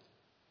javelin,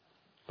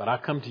 but I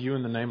come to you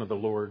in the name of the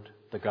Lord,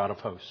 the God of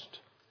hosts."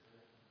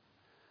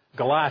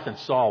 Goliath and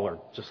Saul are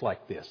just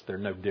like this. They're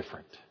no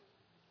different.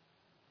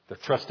 They're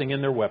trusting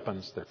in their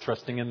weapons. They're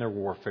trusting in their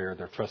warfare.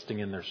 They're trusting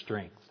in their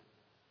strength.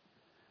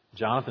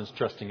 Jonathan's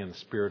trusting in the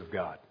Spirit of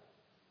God.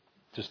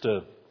 Just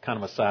a kind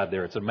of aside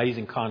there. It's an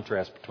amazing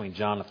contrast between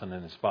Jonathan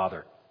and his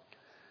father.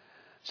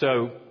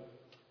 So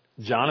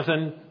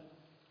Jonathan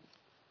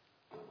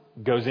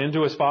goes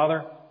into his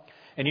father.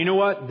 And you know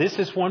what? This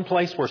is one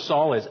place where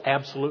Saul is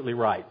absolutely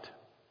right.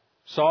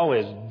 Saul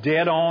is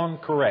dead on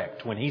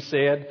correct when he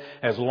said,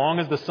 "As long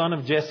as the son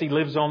of Jesse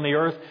lives on the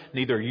earth,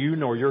 neither you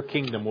nor your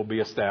kingdom will be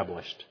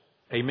established."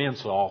 Amen,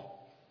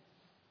 Saul.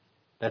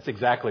 That's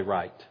exactly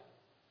right.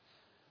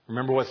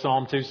 Remember what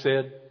Psalm 2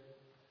 said?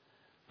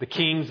 The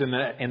kings and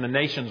the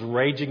nations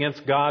rage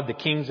against God. The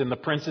kings and the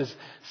princes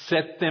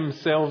set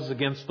themselves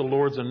against the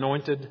Lord's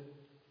anointed.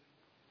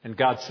 And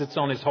God sits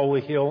on his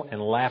holy hill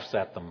and laughs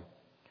at them.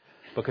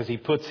 because he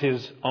puts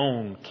his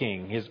own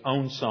king, his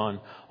own son,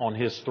 on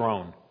his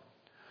throne.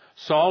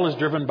 Saul is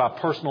driven by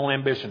personal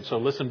ambition. So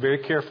listen very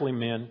carefully,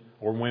 men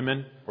or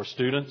women or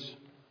students.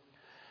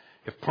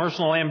 If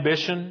personal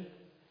ambition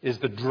is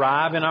the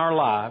drive in our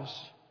lives,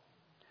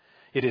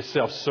 it is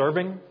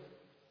self-serving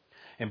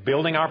and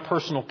building our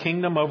personal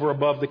kingdom over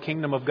above the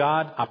kingdom of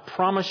God. I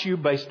promise you,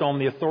 based on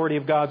the authority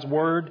of God's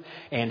Word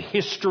and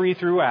history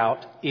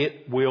throughout,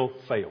 it will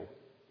fail.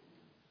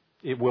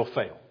 It will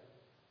fail.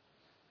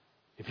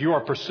 If you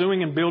are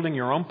pursuing and building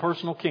your own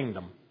personal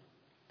kingdom,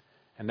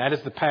 and that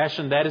is the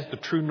passion, that is the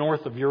true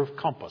north of your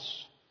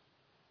compass,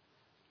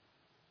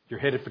 you're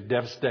headed for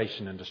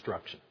devastation and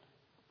destruction.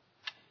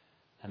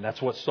 And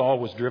that's what Saul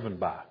was driven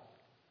by.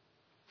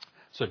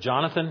 So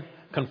Jonathan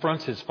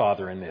confronts his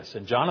father in this.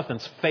 And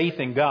Jonathan's faith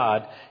in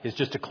God is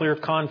just a clear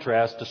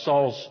contrast to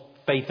Saul's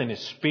faith in his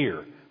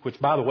spear, which,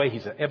 by the way,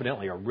 he's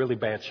evidently a really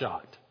bad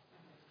shot.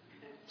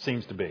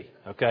 Seems to be,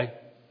 okay?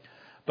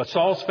 But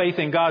Saul's faith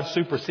in God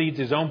supersedes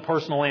his own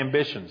personal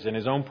ambitions and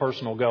his own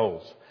personal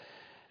goals.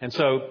 And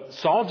so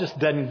Saul just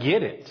doesn't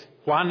get it.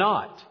 Why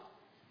not?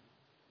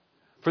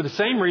 For the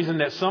same reason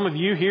that some of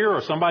you here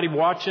or somebody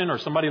watching or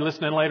somebody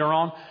listening later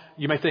on,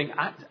 you may think,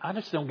 I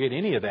just don't get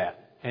any of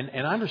that. And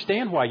I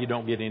understand why you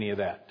don't get any of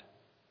that.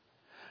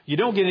 You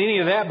don't get any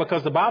of that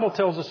because the Bible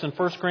tells us in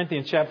 1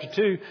 Corinthians chapter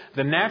 2,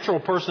 the natural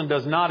person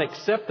does not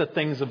accept the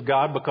things of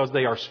God because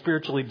they are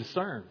spiritually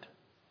discerned.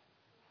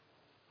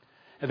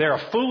 They are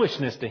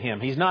foolishness to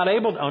him. He's not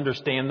able to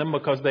understand them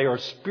because they are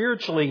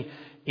spiritually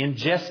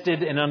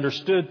ingested and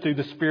understood through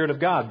the Spirit of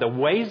God. The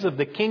ways of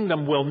the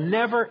kingdom will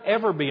never,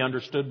 ever be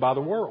understood by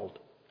the world.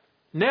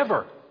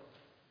 Never.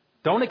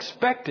 Don't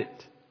expect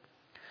it.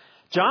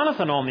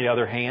 Jonathan, on the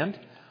other hand,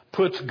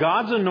 puts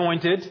God's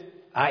anointed,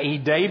 i.e.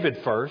 David,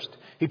 first.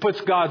 He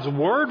puts God's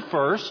word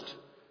first,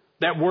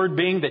 that word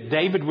being that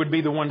David would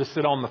be the one to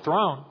sit on the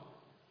throne.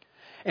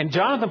 And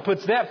Jonathan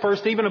puts that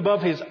first even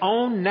above his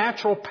own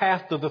natural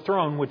path to the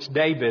throne, which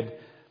David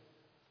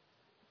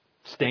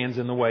stands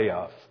in the way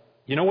of.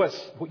 You know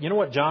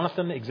what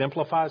Jonathan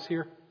exemplifies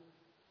here?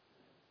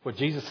 What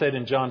Jesus said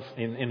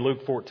in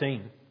Luke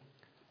 14.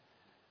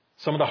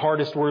 Some of the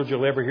hardest words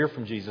you'll ever hear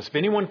from Jesus. If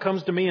anyone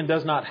comes to me and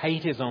does not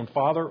hate his own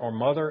father or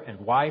mother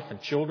and wife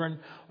and children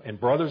and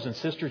brothers and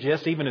sisters,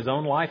 yes, even his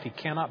own life, he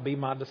cannot be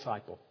my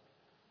disciple.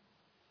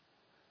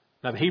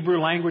 Now, the Hebrew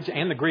language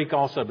and the Greek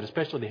also, but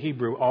especially the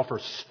Hebrew,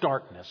 offers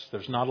starkness.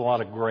 There's not a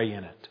lot of gray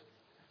in it.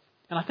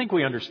 And I think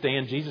we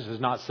understand Jesus is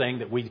not saying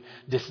that we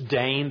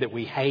disdain, that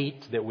we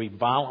hate, that we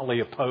violently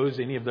oppose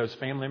any of those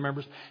family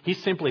members.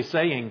 He's simply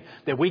saying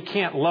that we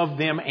can't love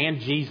them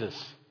and Jesus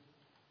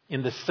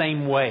in the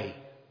same way.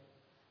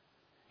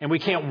 And we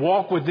can't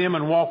walk with them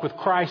and walk with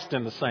Christ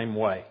in the same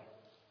way.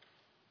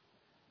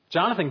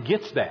 Jonathan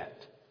gets that.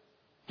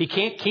 He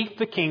can't keep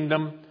the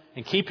kingdom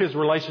and keep his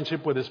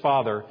relationship with his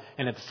father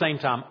and at the same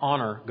time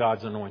honor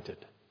God's anointed.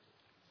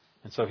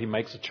 And so he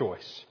makes a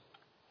choice.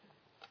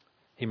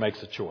 He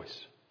makes a choice.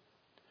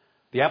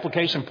 The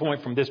application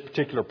point from this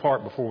particular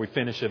part before we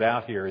finish it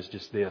out here is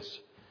just this.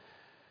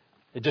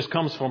 It just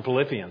comes from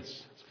Philippians.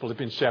 It's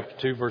Philippians chapter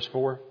 2, verse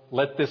 4.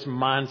 Let this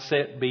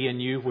mindset be in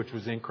you which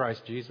was in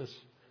Christ Jesus.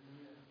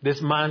 This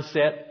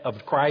mindset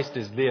of Christ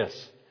is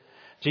this.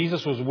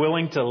 Jesus was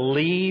willing to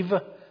leave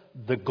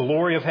the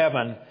glory of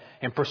heaven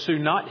and pursue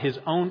not his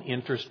own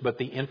interest, but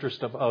the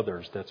interest of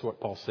others. That's what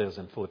Paul says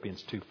in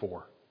Philippians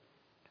 2:4.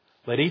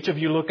 Let each of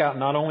you look out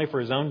not only for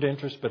his own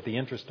interest, but the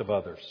interest of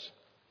others.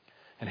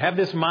 And have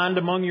this mind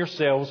among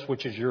yourselves,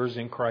 which is yours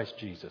in Christ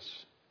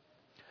Jesus.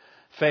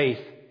 Faith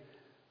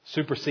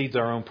supersedes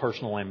our own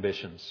personal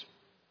ambitions.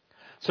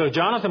 So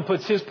Jonathan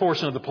puts his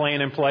portion of the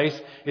plan in place.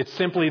 It's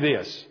simply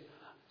this.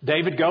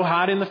 David, go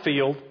hide in the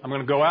field. I'm going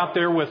to go out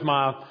there with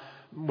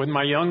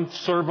my young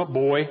servant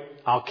boy.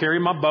 I'll carry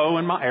my bow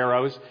and my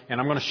arrows, and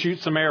I'm going to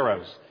shoot some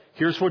arrows.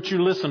 Here's what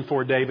you listen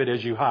for, David,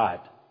 as you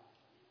hide.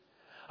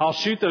 I'll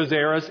shoot those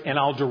arrows, and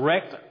I'll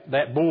direct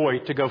that boy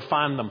to go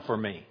find them for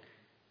me.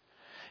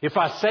 If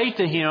I say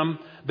to him,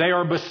 they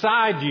are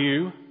beside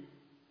you,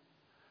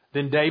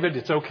 then David,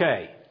 it's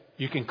okay.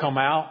 You can come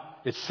out.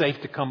 It's safe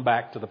to come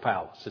back to the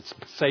palace. It's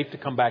safe to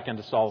come back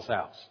into Saul's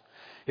house.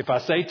 If I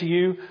say to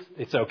you,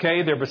 it's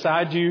okay, they're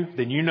beside you,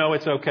 then you know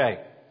it's okay.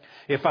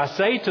 If I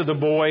say to the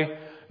boy,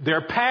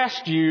 they're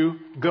past you,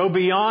 go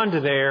beyond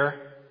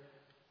there,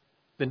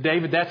 then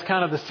David, that's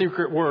kind of the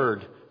secret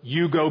word.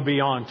 You go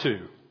beyond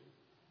too.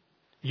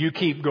 You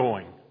keep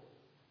going.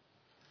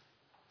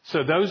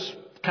 So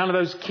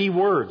those key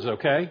words,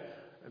 okay?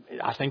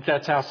 I think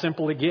that's how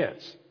simple it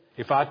gets.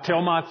 If I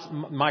tell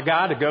my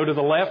guy to go to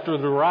the left or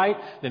the right,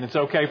 then it's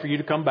okay for you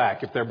to come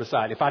back if they're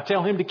beside. If I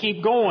tell him to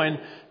keep going,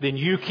 then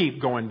you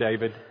keep going,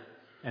 David.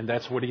 And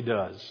that's what he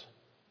does.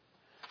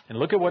 And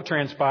look at what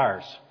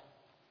transpires.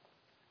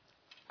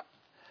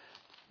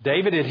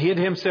 David had hid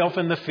himself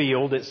in the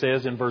field, it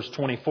says in verse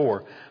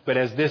 24. But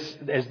as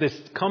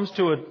this comes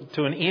to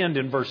an end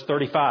in verse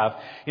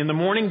 35, in the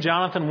morning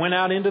Jonathan went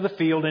out into the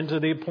field to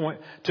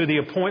the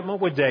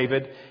appointment with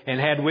David and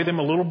had with him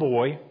a little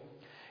boy.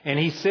 And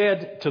he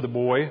said to the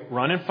boy,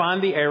 run and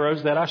find the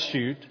arrows that I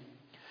shoot.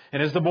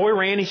 And as the boy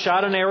ran, he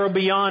shot an arrow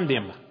beyond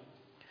him.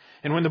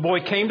 And when the boy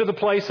came to the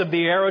place of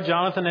the arrow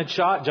Jonathan had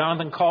shot,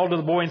 Jonathan called to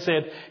the boy and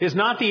said, is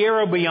not the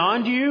arrow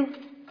beyond you?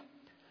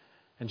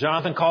 And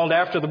Jonathan called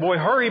after the boy,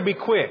 hurry, be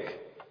quick.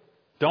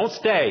 Don't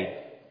stay.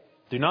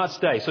 Do not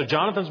stay. So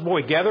Jonathan's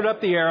boy gathered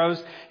up the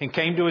arrows and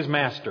came to his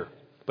master.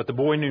 But the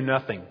boy knew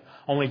nothing.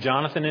 Only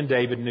Jonathan and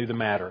David knew the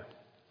matter.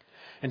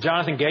 And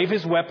Jonathan gave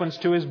his weapons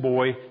to his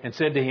boy and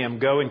said to him,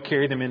 go and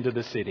carry them into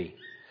the city.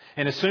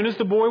 And as soon as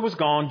the boy was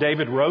gone,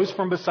 David rose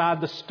from beside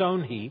the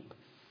stone heap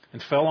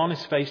and fell on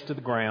his face to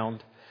the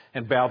ground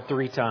and bowed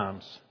 3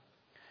 times.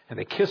 And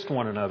they kissed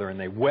one another and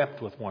they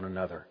wept with one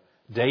another,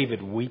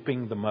 David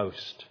weeping the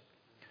most.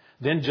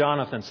 Then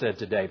Jonathan said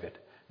to David,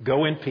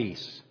 go in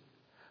peace,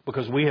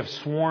 because we have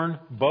sworn,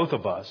 both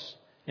of us,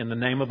 in the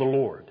name of the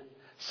Lord,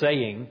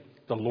 saying,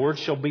 the Lord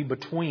shall be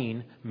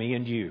between me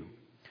and you,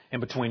 and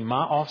between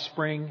my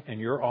offspring and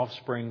your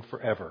offspring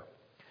forever.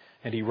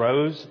 And he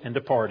rose and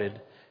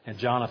departed, and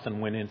Jonathan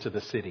went into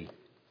the city.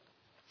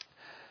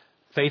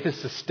 Faith is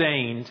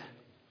sustained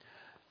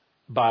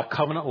by a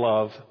covenant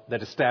love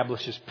that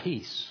establishes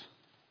peace.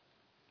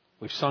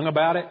 We've sung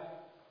about it,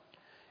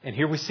 and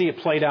here we see it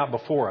played out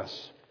before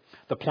us.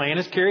 The plan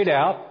is carried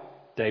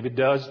out. David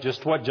does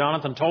just what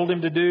Jonathan told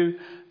him to do.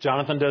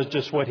 Jonathan does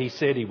just what he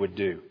said he would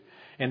do.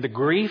 And the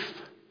grief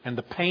and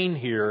the pain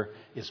here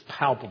is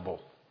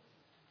palpable.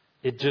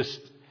 It's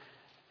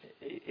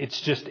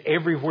just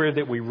everywhere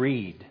that we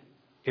read,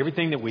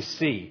 everything that we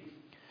see.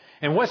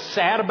 And what's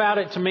sad about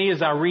it to me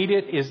as I read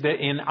it is that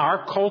in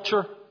our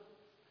culture,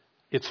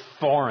 it's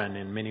foreign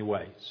in many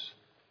ways.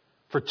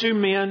 For 2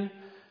 men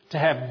to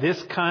have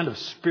this kind of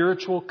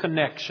spiritual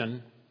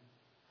connection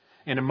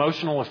and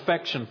emotional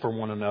affection for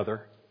one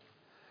another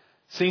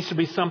seems to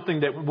be something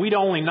that we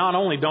not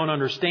only don't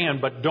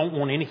understand, but don't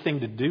want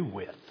anything to do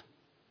with.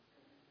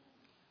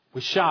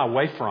 We shy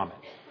away from it.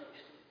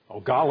 Oh,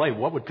 golly,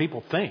 what would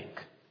people think?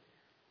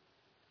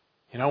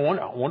 I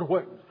wonder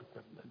what...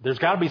 There's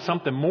got to be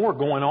something more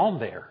going on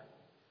there.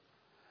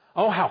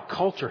 Oh, how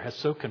culture has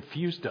so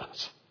confused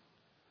us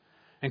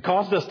and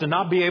caused us to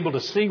not be able to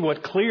see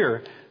what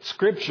clear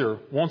Scripture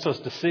wants us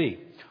to see,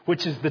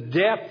 which is the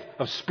depth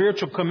of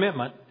spiritual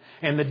commitment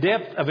and the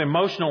depth of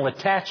emotional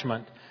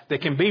attachment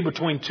that can be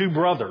between 2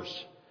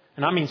 brothers.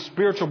 And I mean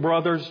spiritual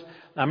brothers.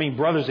 I mean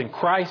brothers in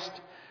Christ.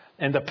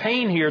 And the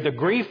pain here, the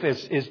grief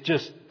is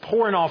just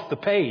pouring off the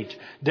page.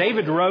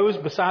 David rose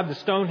beside the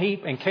stone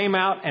heap and came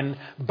out and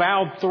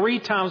bowed 3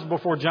 times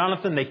before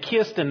Jonathan. They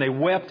kissed and they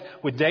wept,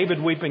 with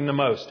David weeping the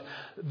most.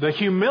 The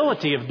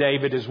humility of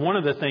David is one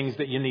of the things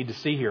that you need to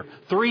see here.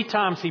 3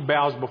 times he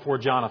bows before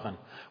Jonathan.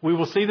 We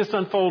will see this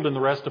unfold in the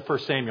rest of 1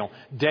 Samuel.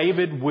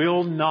 David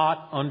will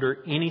not, under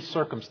any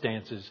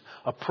circumstances,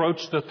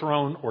 approach the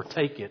throne or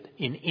take it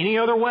in any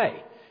other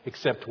way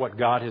except what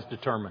God has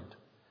determined.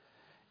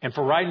 And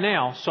for right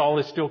now, Saul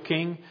is still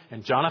king,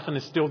 and Jonathan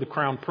is still the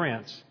crown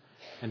prince,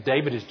 and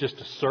David is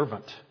just a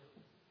servant.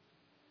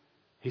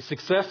 He's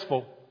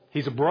successful.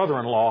 He's a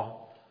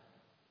brother-in-law.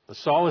 But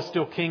Saul is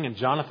still king, and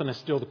Jonathan is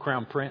still the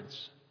crown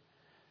prince.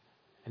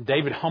 And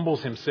David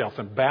humbles himself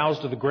and bows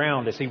to the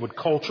ground as he would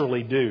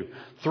culturally do.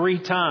 3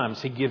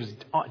 times he gives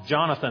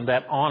Jonathan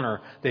that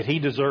honor that he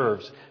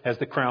deserves as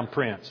the crown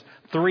prince.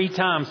 3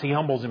 times he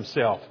humbles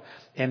himself.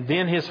 And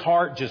then his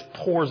heart just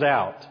pours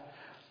out.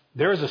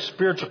 There is a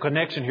spiritual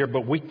connection here,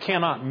 but we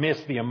cannot miss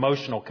the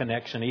emotional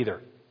connection either.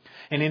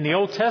 And in the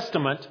Old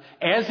Testament,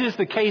 as is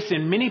the case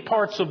in many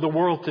parts of the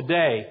world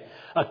today,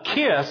 a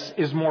kiss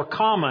is more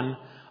common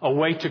a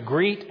way to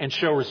greet and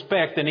show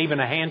respect than even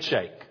a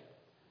handshake.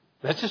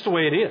 That's just the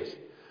way it is.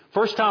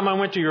 First time I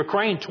went to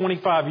Ukraine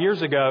 25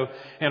 years ago,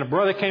 and a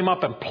brother came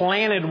up and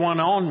planted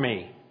one on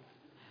me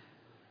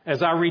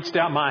as I reached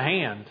out my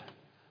hand.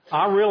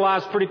 I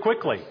realized pretty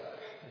quickly,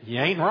 you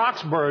ain't in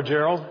Roxborough,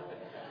 Gerald.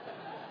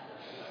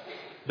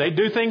 They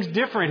do things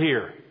different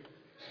here.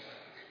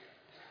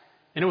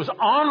 And it was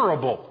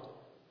honorable.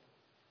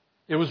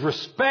 It was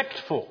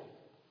respectful.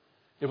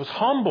 It was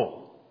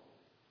humble.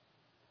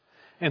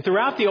 And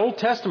throughout the Old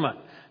Testament,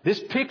 this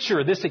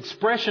picture, this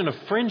expression of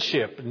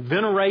friendship and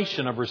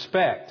veneration of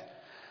respect,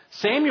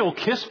 Samuel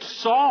kissed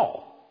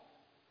Saul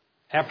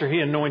after he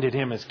anointed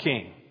him as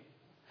king.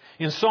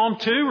 In Psalm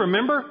 2,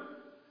 remember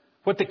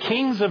what the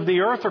kings of the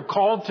earth are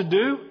called to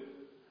do?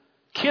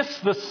 Kiss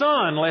the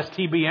Son, lest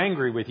he be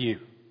angry with you.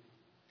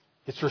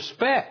 It's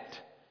respect.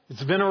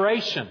 It's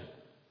veneration.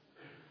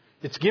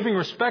 It's giving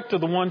respect to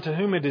the one to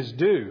whom it is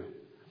due.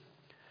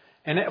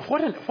 And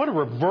what a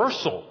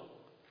reversal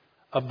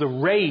of the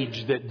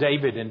rage that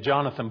David and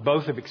Jonathan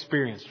both have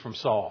experienced from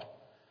Saul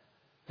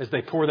as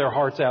they pour their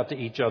hearts out to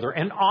each other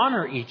and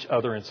honor each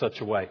other in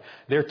such a way.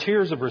 They're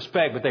tears of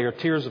respect, but they are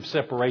tears of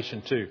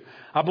separation too.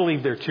 I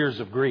believe they're tears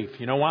of grief.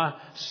 You know why?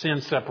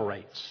 Sin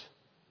separates.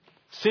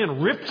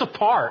 Sin rips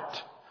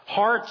apart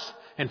hearts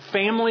and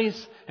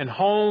families and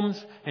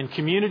homes and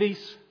communities.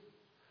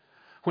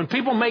 When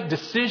people make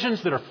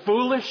decisions that are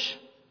foolish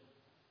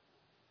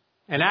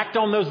and act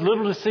on those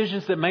little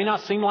decisions that may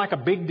not seem like a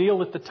big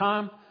deal at the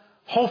time,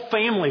 Whole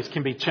families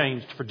can be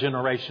changed for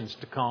generations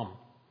to come.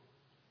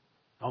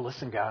 Oh,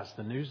 listen, guys,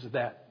 the news of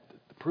that,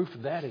 the proof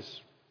of that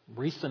is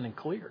recent and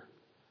clear.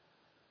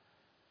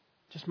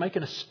 Just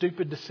making a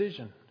stupid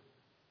decision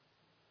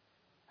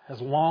has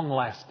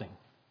long-lasting,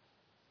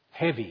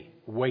 heavy,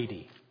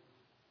 weighty,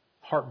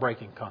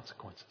 heartbreaking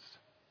consequences.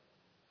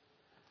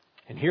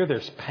 And here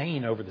there's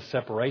pain over the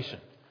separation.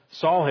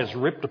 Saul has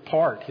ripped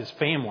apart his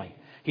family.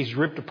 He's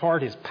ripped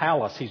apart his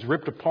palace. He's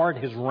ripped apart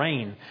his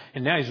reign.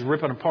 And now he's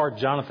ripping apart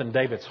Jonathan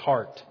David's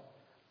heart.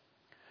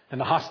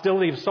 And the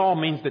hostility of Saul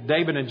means that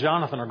David and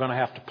Jonathan are going to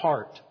have to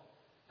part.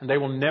 And they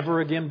will never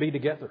again be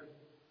together.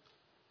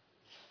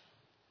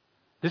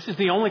 This is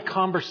the only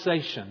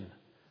conversation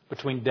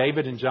between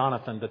David and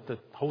Jonathan that the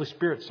Holy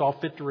Spirit saw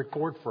fit to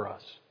record for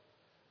us.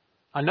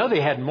 I know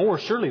they had more.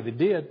 Surely they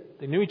did.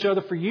 They knew each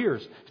other for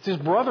years. It's his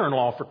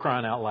brother-in-law, for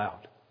crying out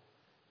loud.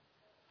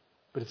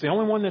 But it's the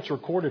only one that's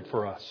recorded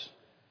for us.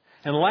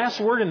 And the last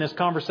word in this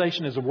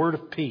conversation is a word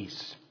of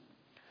peace.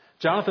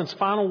 Jonathan's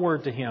final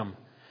word to him.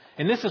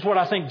 And this is what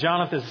I think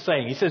Jonathan is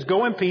saying. He says,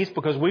 go in peace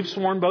because we've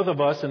sworn both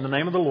of us in the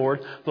name of the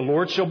Lord. The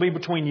Lord shall be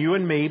between you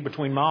and me,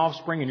 between my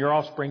offspring and your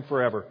offspring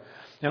forever.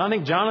 And I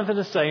think Jonathan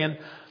is saying,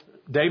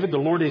 David, the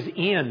Lord is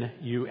in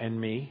you and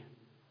me.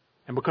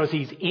 And because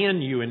He's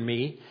in you and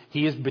me,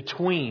 He is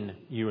between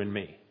you and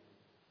me.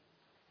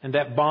 And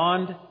that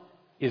bond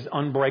is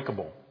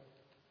unbreakable.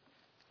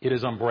 It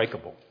is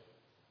unbreakable.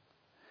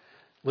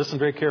 Listen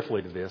very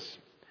carefully to this.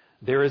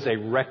 There is a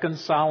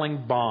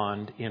reconciling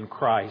bond in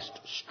Christ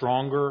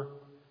stronger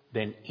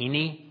than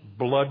any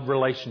blood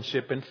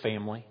relationship in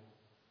family,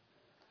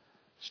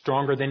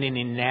 stronger than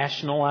any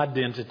national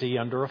identity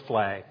under a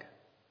flag,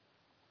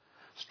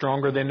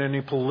 stronger than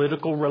any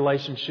political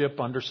relationship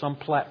under some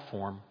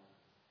platform.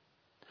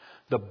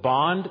 The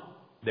bond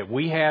that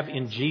we have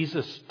in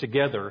Jesus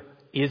together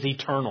is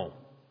eternal.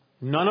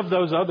 None of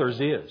those others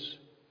is.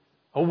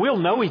 Oh, we'll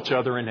know each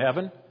other in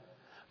heaven.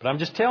 But I'm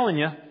just telling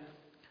you,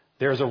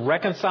 there's a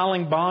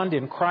reconciling bond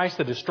in Christ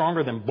that is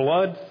stronger than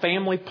blood,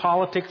 family,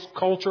 politics,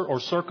 culture,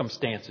 or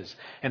circumstances.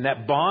 And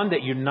that bond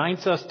that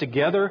unites us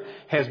together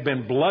has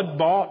been blood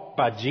bought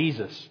by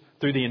Jesus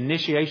through the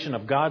initiation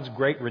of God's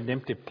great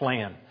redemptive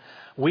plan.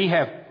 We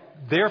have,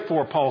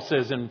 therefore, Paul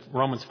says in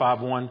Romans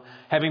 5:1,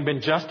 having been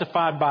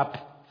justified by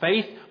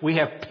faith, we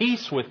have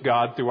peace with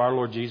God through our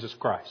Lord Jesus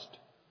Christ.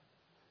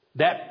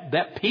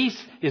 That peace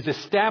is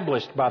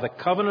established by the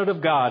covenant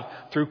of God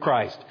through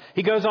Christ.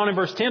 He goes on in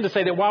verse 10 to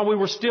say that while we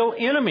were still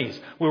enemies,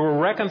 we were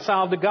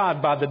reconciled to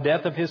God by the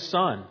death of His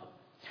Son.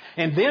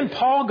 And then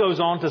Paul goes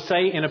on to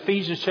say in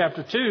Ephesians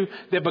chapter 2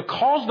 that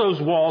because those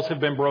walls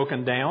have been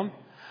broken down,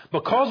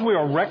 because we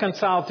are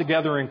reconciled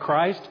together in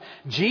Christ,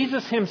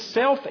 Jesus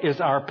Himself is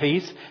our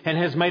peace and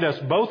has made us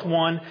both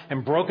one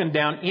and broken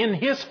down in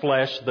His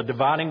flesh the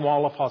dividing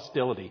wall of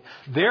hostility.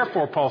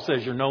 Therefore, Paul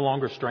says, you're no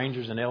longer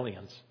strangers and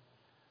aliens.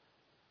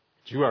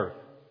 You are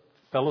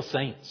fellow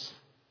saints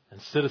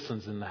and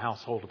citizens in the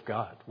household of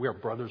God. We are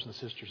brothers and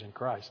sisters in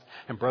Christ.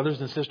 And brothers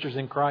and sisters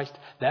in Christ,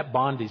 that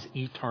bond is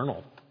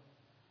eternal.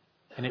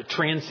 And it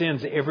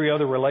transcends every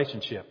other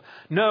relationship.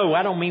 No,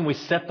 I don't mean we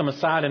set them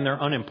aside and they're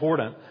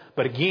unimportant.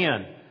 But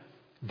again,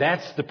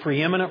 that's the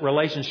preeminent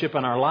relationship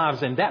in our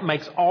lives. And that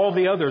makes all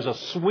the others a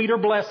sweeter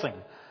blessing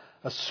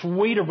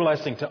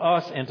to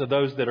us and to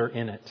those that are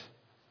in it.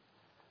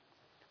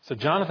 So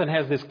Jonathan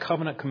has this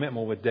covenant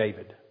commitment with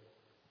David.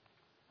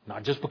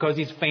 Not just because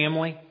he's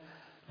family,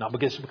 not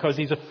because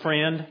he's a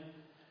friend,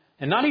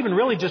 and not even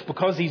really just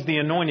because he's the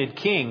anointed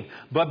king,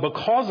 but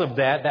because of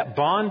that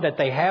bond that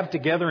they have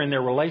together in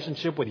their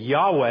relationship with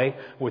Yahweh,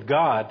 with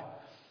God.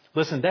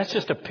 Listen, that's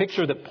just a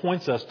picture that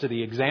points us to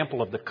the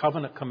example of the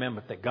covenant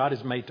commitment that God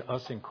has made to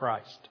us in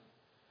Christ.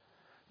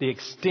 The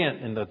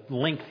extent and the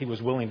length He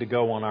was willing to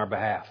go on our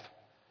behalf.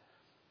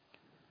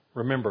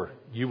 Remember,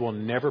 you will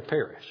never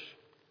perish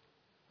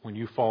when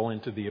you fall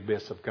into the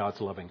abyss of God's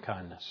loving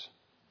kindness.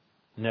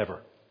 Never.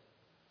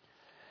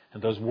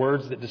 And those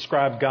words that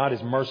describe God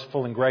as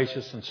merciful and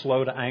gracious and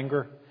slow to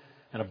anger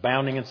and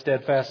abounding in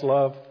steadfast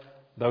love,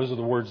 those are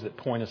the words that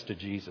point us to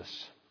Jesus.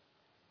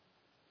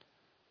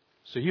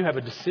 So you have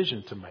a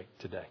decision to make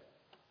today.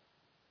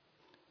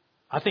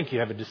 I think you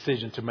have a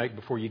decision to make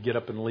before you get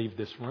up and leave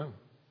this room.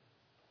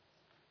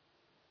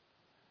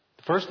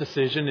 The first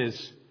decision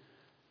is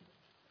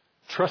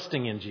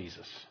trusting in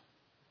Jesus.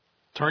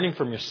 Turning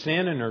from your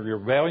sin and your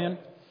rebellion.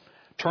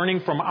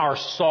 Turning from our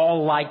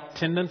Saul-like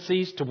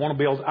tendencies to want to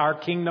build our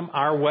kingdom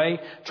our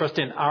way, trust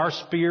in our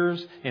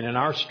spears and in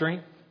our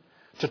strength.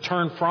 To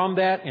turn from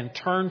that and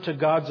turn to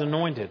God's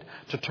anointed.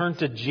 To turn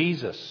to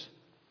Jesus,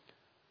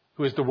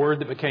 who is the Word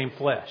that became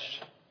flesh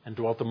and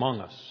dwelt among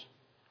us,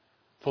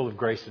 full of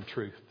grace and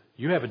truth.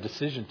 You have a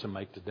decision to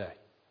make today.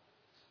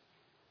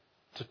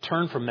 To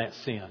turn from that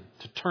sin,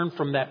 to turn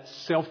from that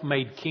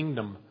self-made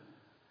kingdom,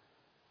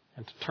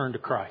 and to turn to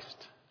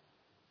Christ.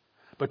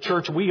 But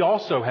church, we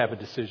also have a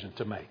decision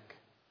to make.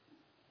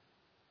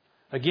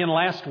 Again,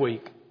 last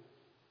week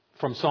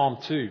from Psalm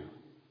 2,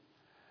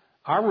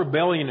 our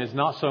rebellion is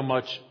not so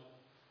much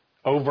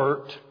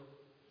overt,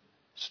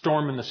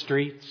 storming the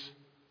streets,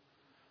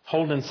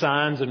 holding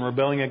signs and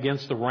rebelling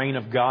against the reign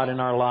of God in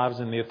our lives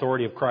and the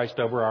authority of Christ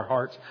over our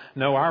hearts.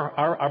 No,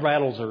 our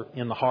battles are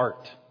in the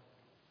heart.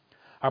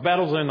 Our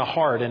battles are in the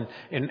heart.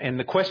 And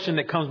the question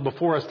that comes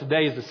before us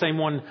today is the same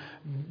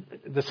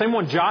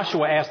one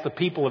Joshua asked the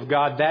people of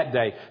God that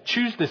day.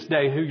 Choose this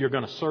day who you're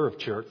going to serve,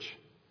 church.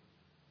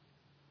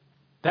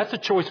 That's a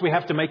choice we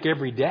have to make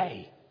every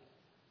day.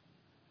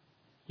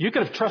 You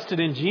could have trusted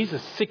in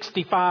Jesus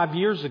 65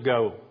 years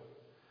ago.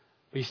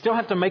 But you still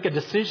have to make a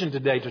decision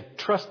today to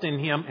trust in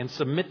Him and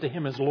submit to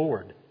Him as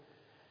Lord.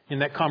 In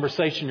that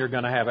conversation you're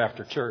going to have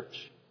after church.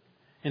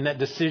 In that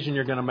decision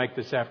you're going to make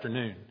this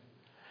afternoon.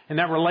 In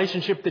that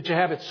relationship that you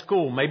have at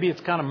school. Maybe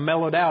it's kind of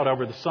mellowed out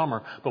over the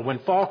summer. But when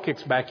fall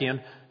kicks back in,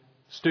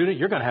 student,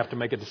 you're going to have to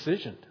make a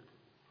decision.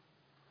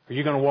 Are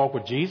you going to walk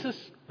with Jesus?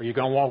 Or are you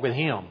going to walk with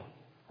Him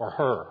or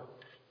her?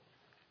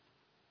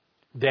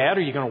 Dad,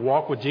 are you going to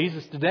walk with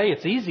Jesus today?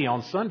 It's easy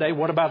on Sunday.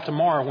 What about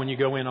tomorrow when you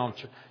go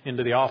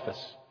into the office?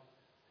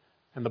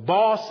 And the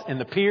boss and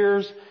the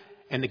peers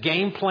and the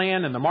game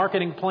plan and the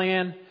marketing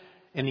plan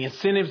and the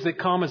incentives that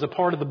come as a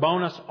part of the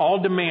bonus all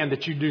demand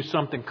that you do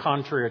something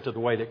contrary to the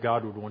way that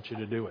God would want you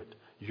to do it.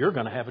 You're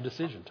going to have a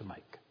decision to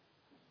make.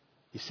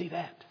 You see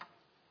that?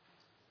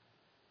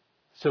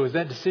 So is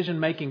that decision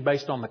making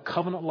based on the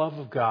covenant love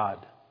of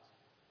God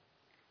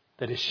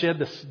that has shed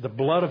the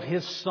blood of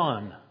His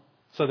Son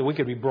so that we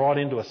could be brought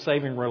into a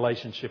saving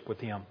relationship with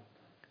Him?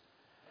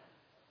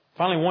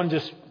 Finally, one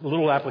just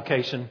little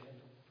application.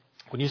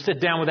 When you sit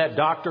down with that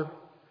doctor,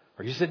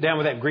 or you sit down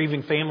with that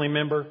grieving family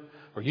member,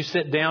 or you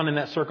sit down in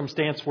that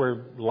circumstance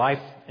where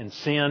life and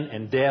sin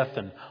and death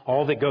and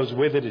all that goes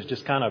with it is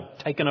just kind of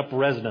taking up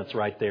residence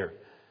right there.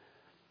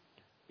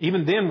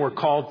 Even then we're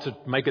called to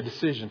make a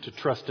decision to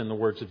trust in the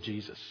words of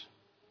Jesus,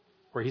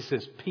 where He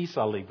says, peace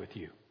I leave with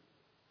you.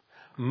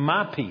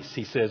 My peace,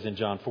 He says in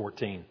John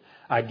 14,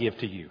 I give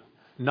to you.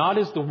 Not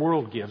as the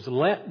world gives.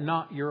 Let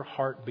not your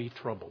heart be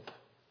troubled.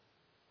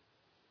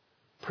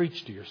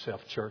 Preach to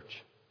yourself,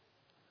 church.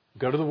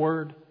 Go to the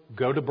Word.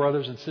 Go to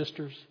brothers and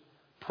sisters.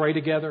 Pray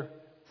together.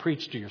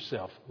 Preach to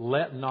yourself.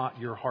 Let not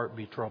your heart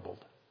be troubled.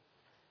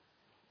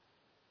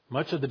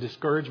 Much of the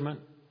discouragement,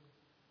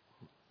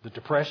 the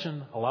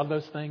depression, a lot of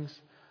those things,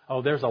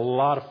 there's a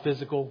lot of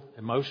physical,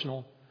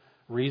 emotional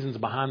reasons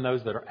behind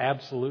those that are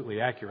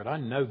absolutely accurate. I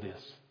know this.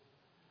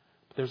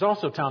 But there's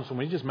also times when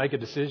we just make a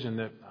decision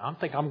that I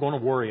think I'm going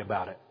to worry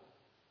about it.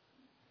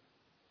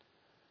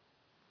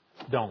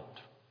 Don't.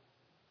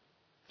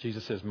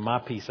 Jesus says, my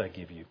peace I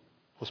give you.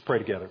 Let's pray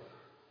together.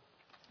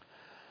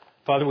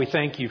 Father, we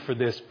thank you for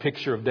this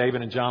picture of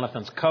David and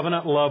Jonathan's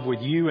covenant love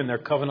with you and their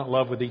covenant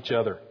love with each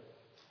other.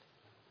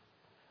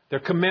 Their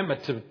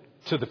commitment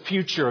to the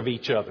future of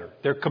each other.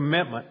 Their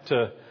commitment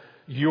to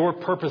your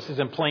purposes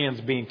and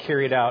plans being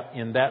carried out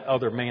in that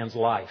other man's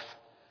life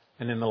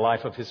and in the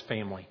life of his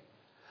family.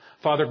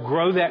 Father,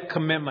 grow that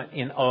commitment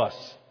in us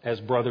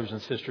as brothers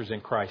and sisters in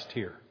Christ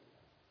here.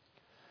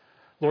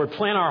 Lord,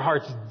 plant our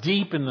hearts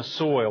deep in the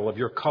soil of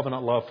your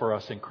covenant love for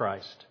us in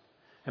Christ.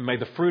 And may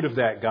the fruit of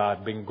that,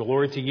 God, bring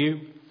glory to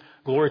you,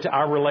 glory to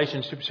our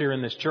relationships here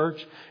in this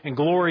church, and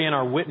glory in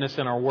our witness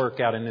and our work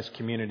out in this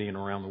community and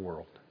around the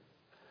world.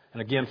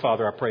 And again,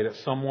 Father, I pray that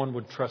someone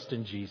would trust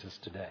in Jesus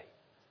today.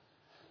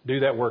 Do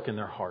that work in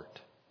their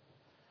heart.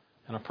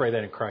 And I pray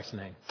that in Christ's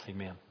name.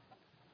 Amen.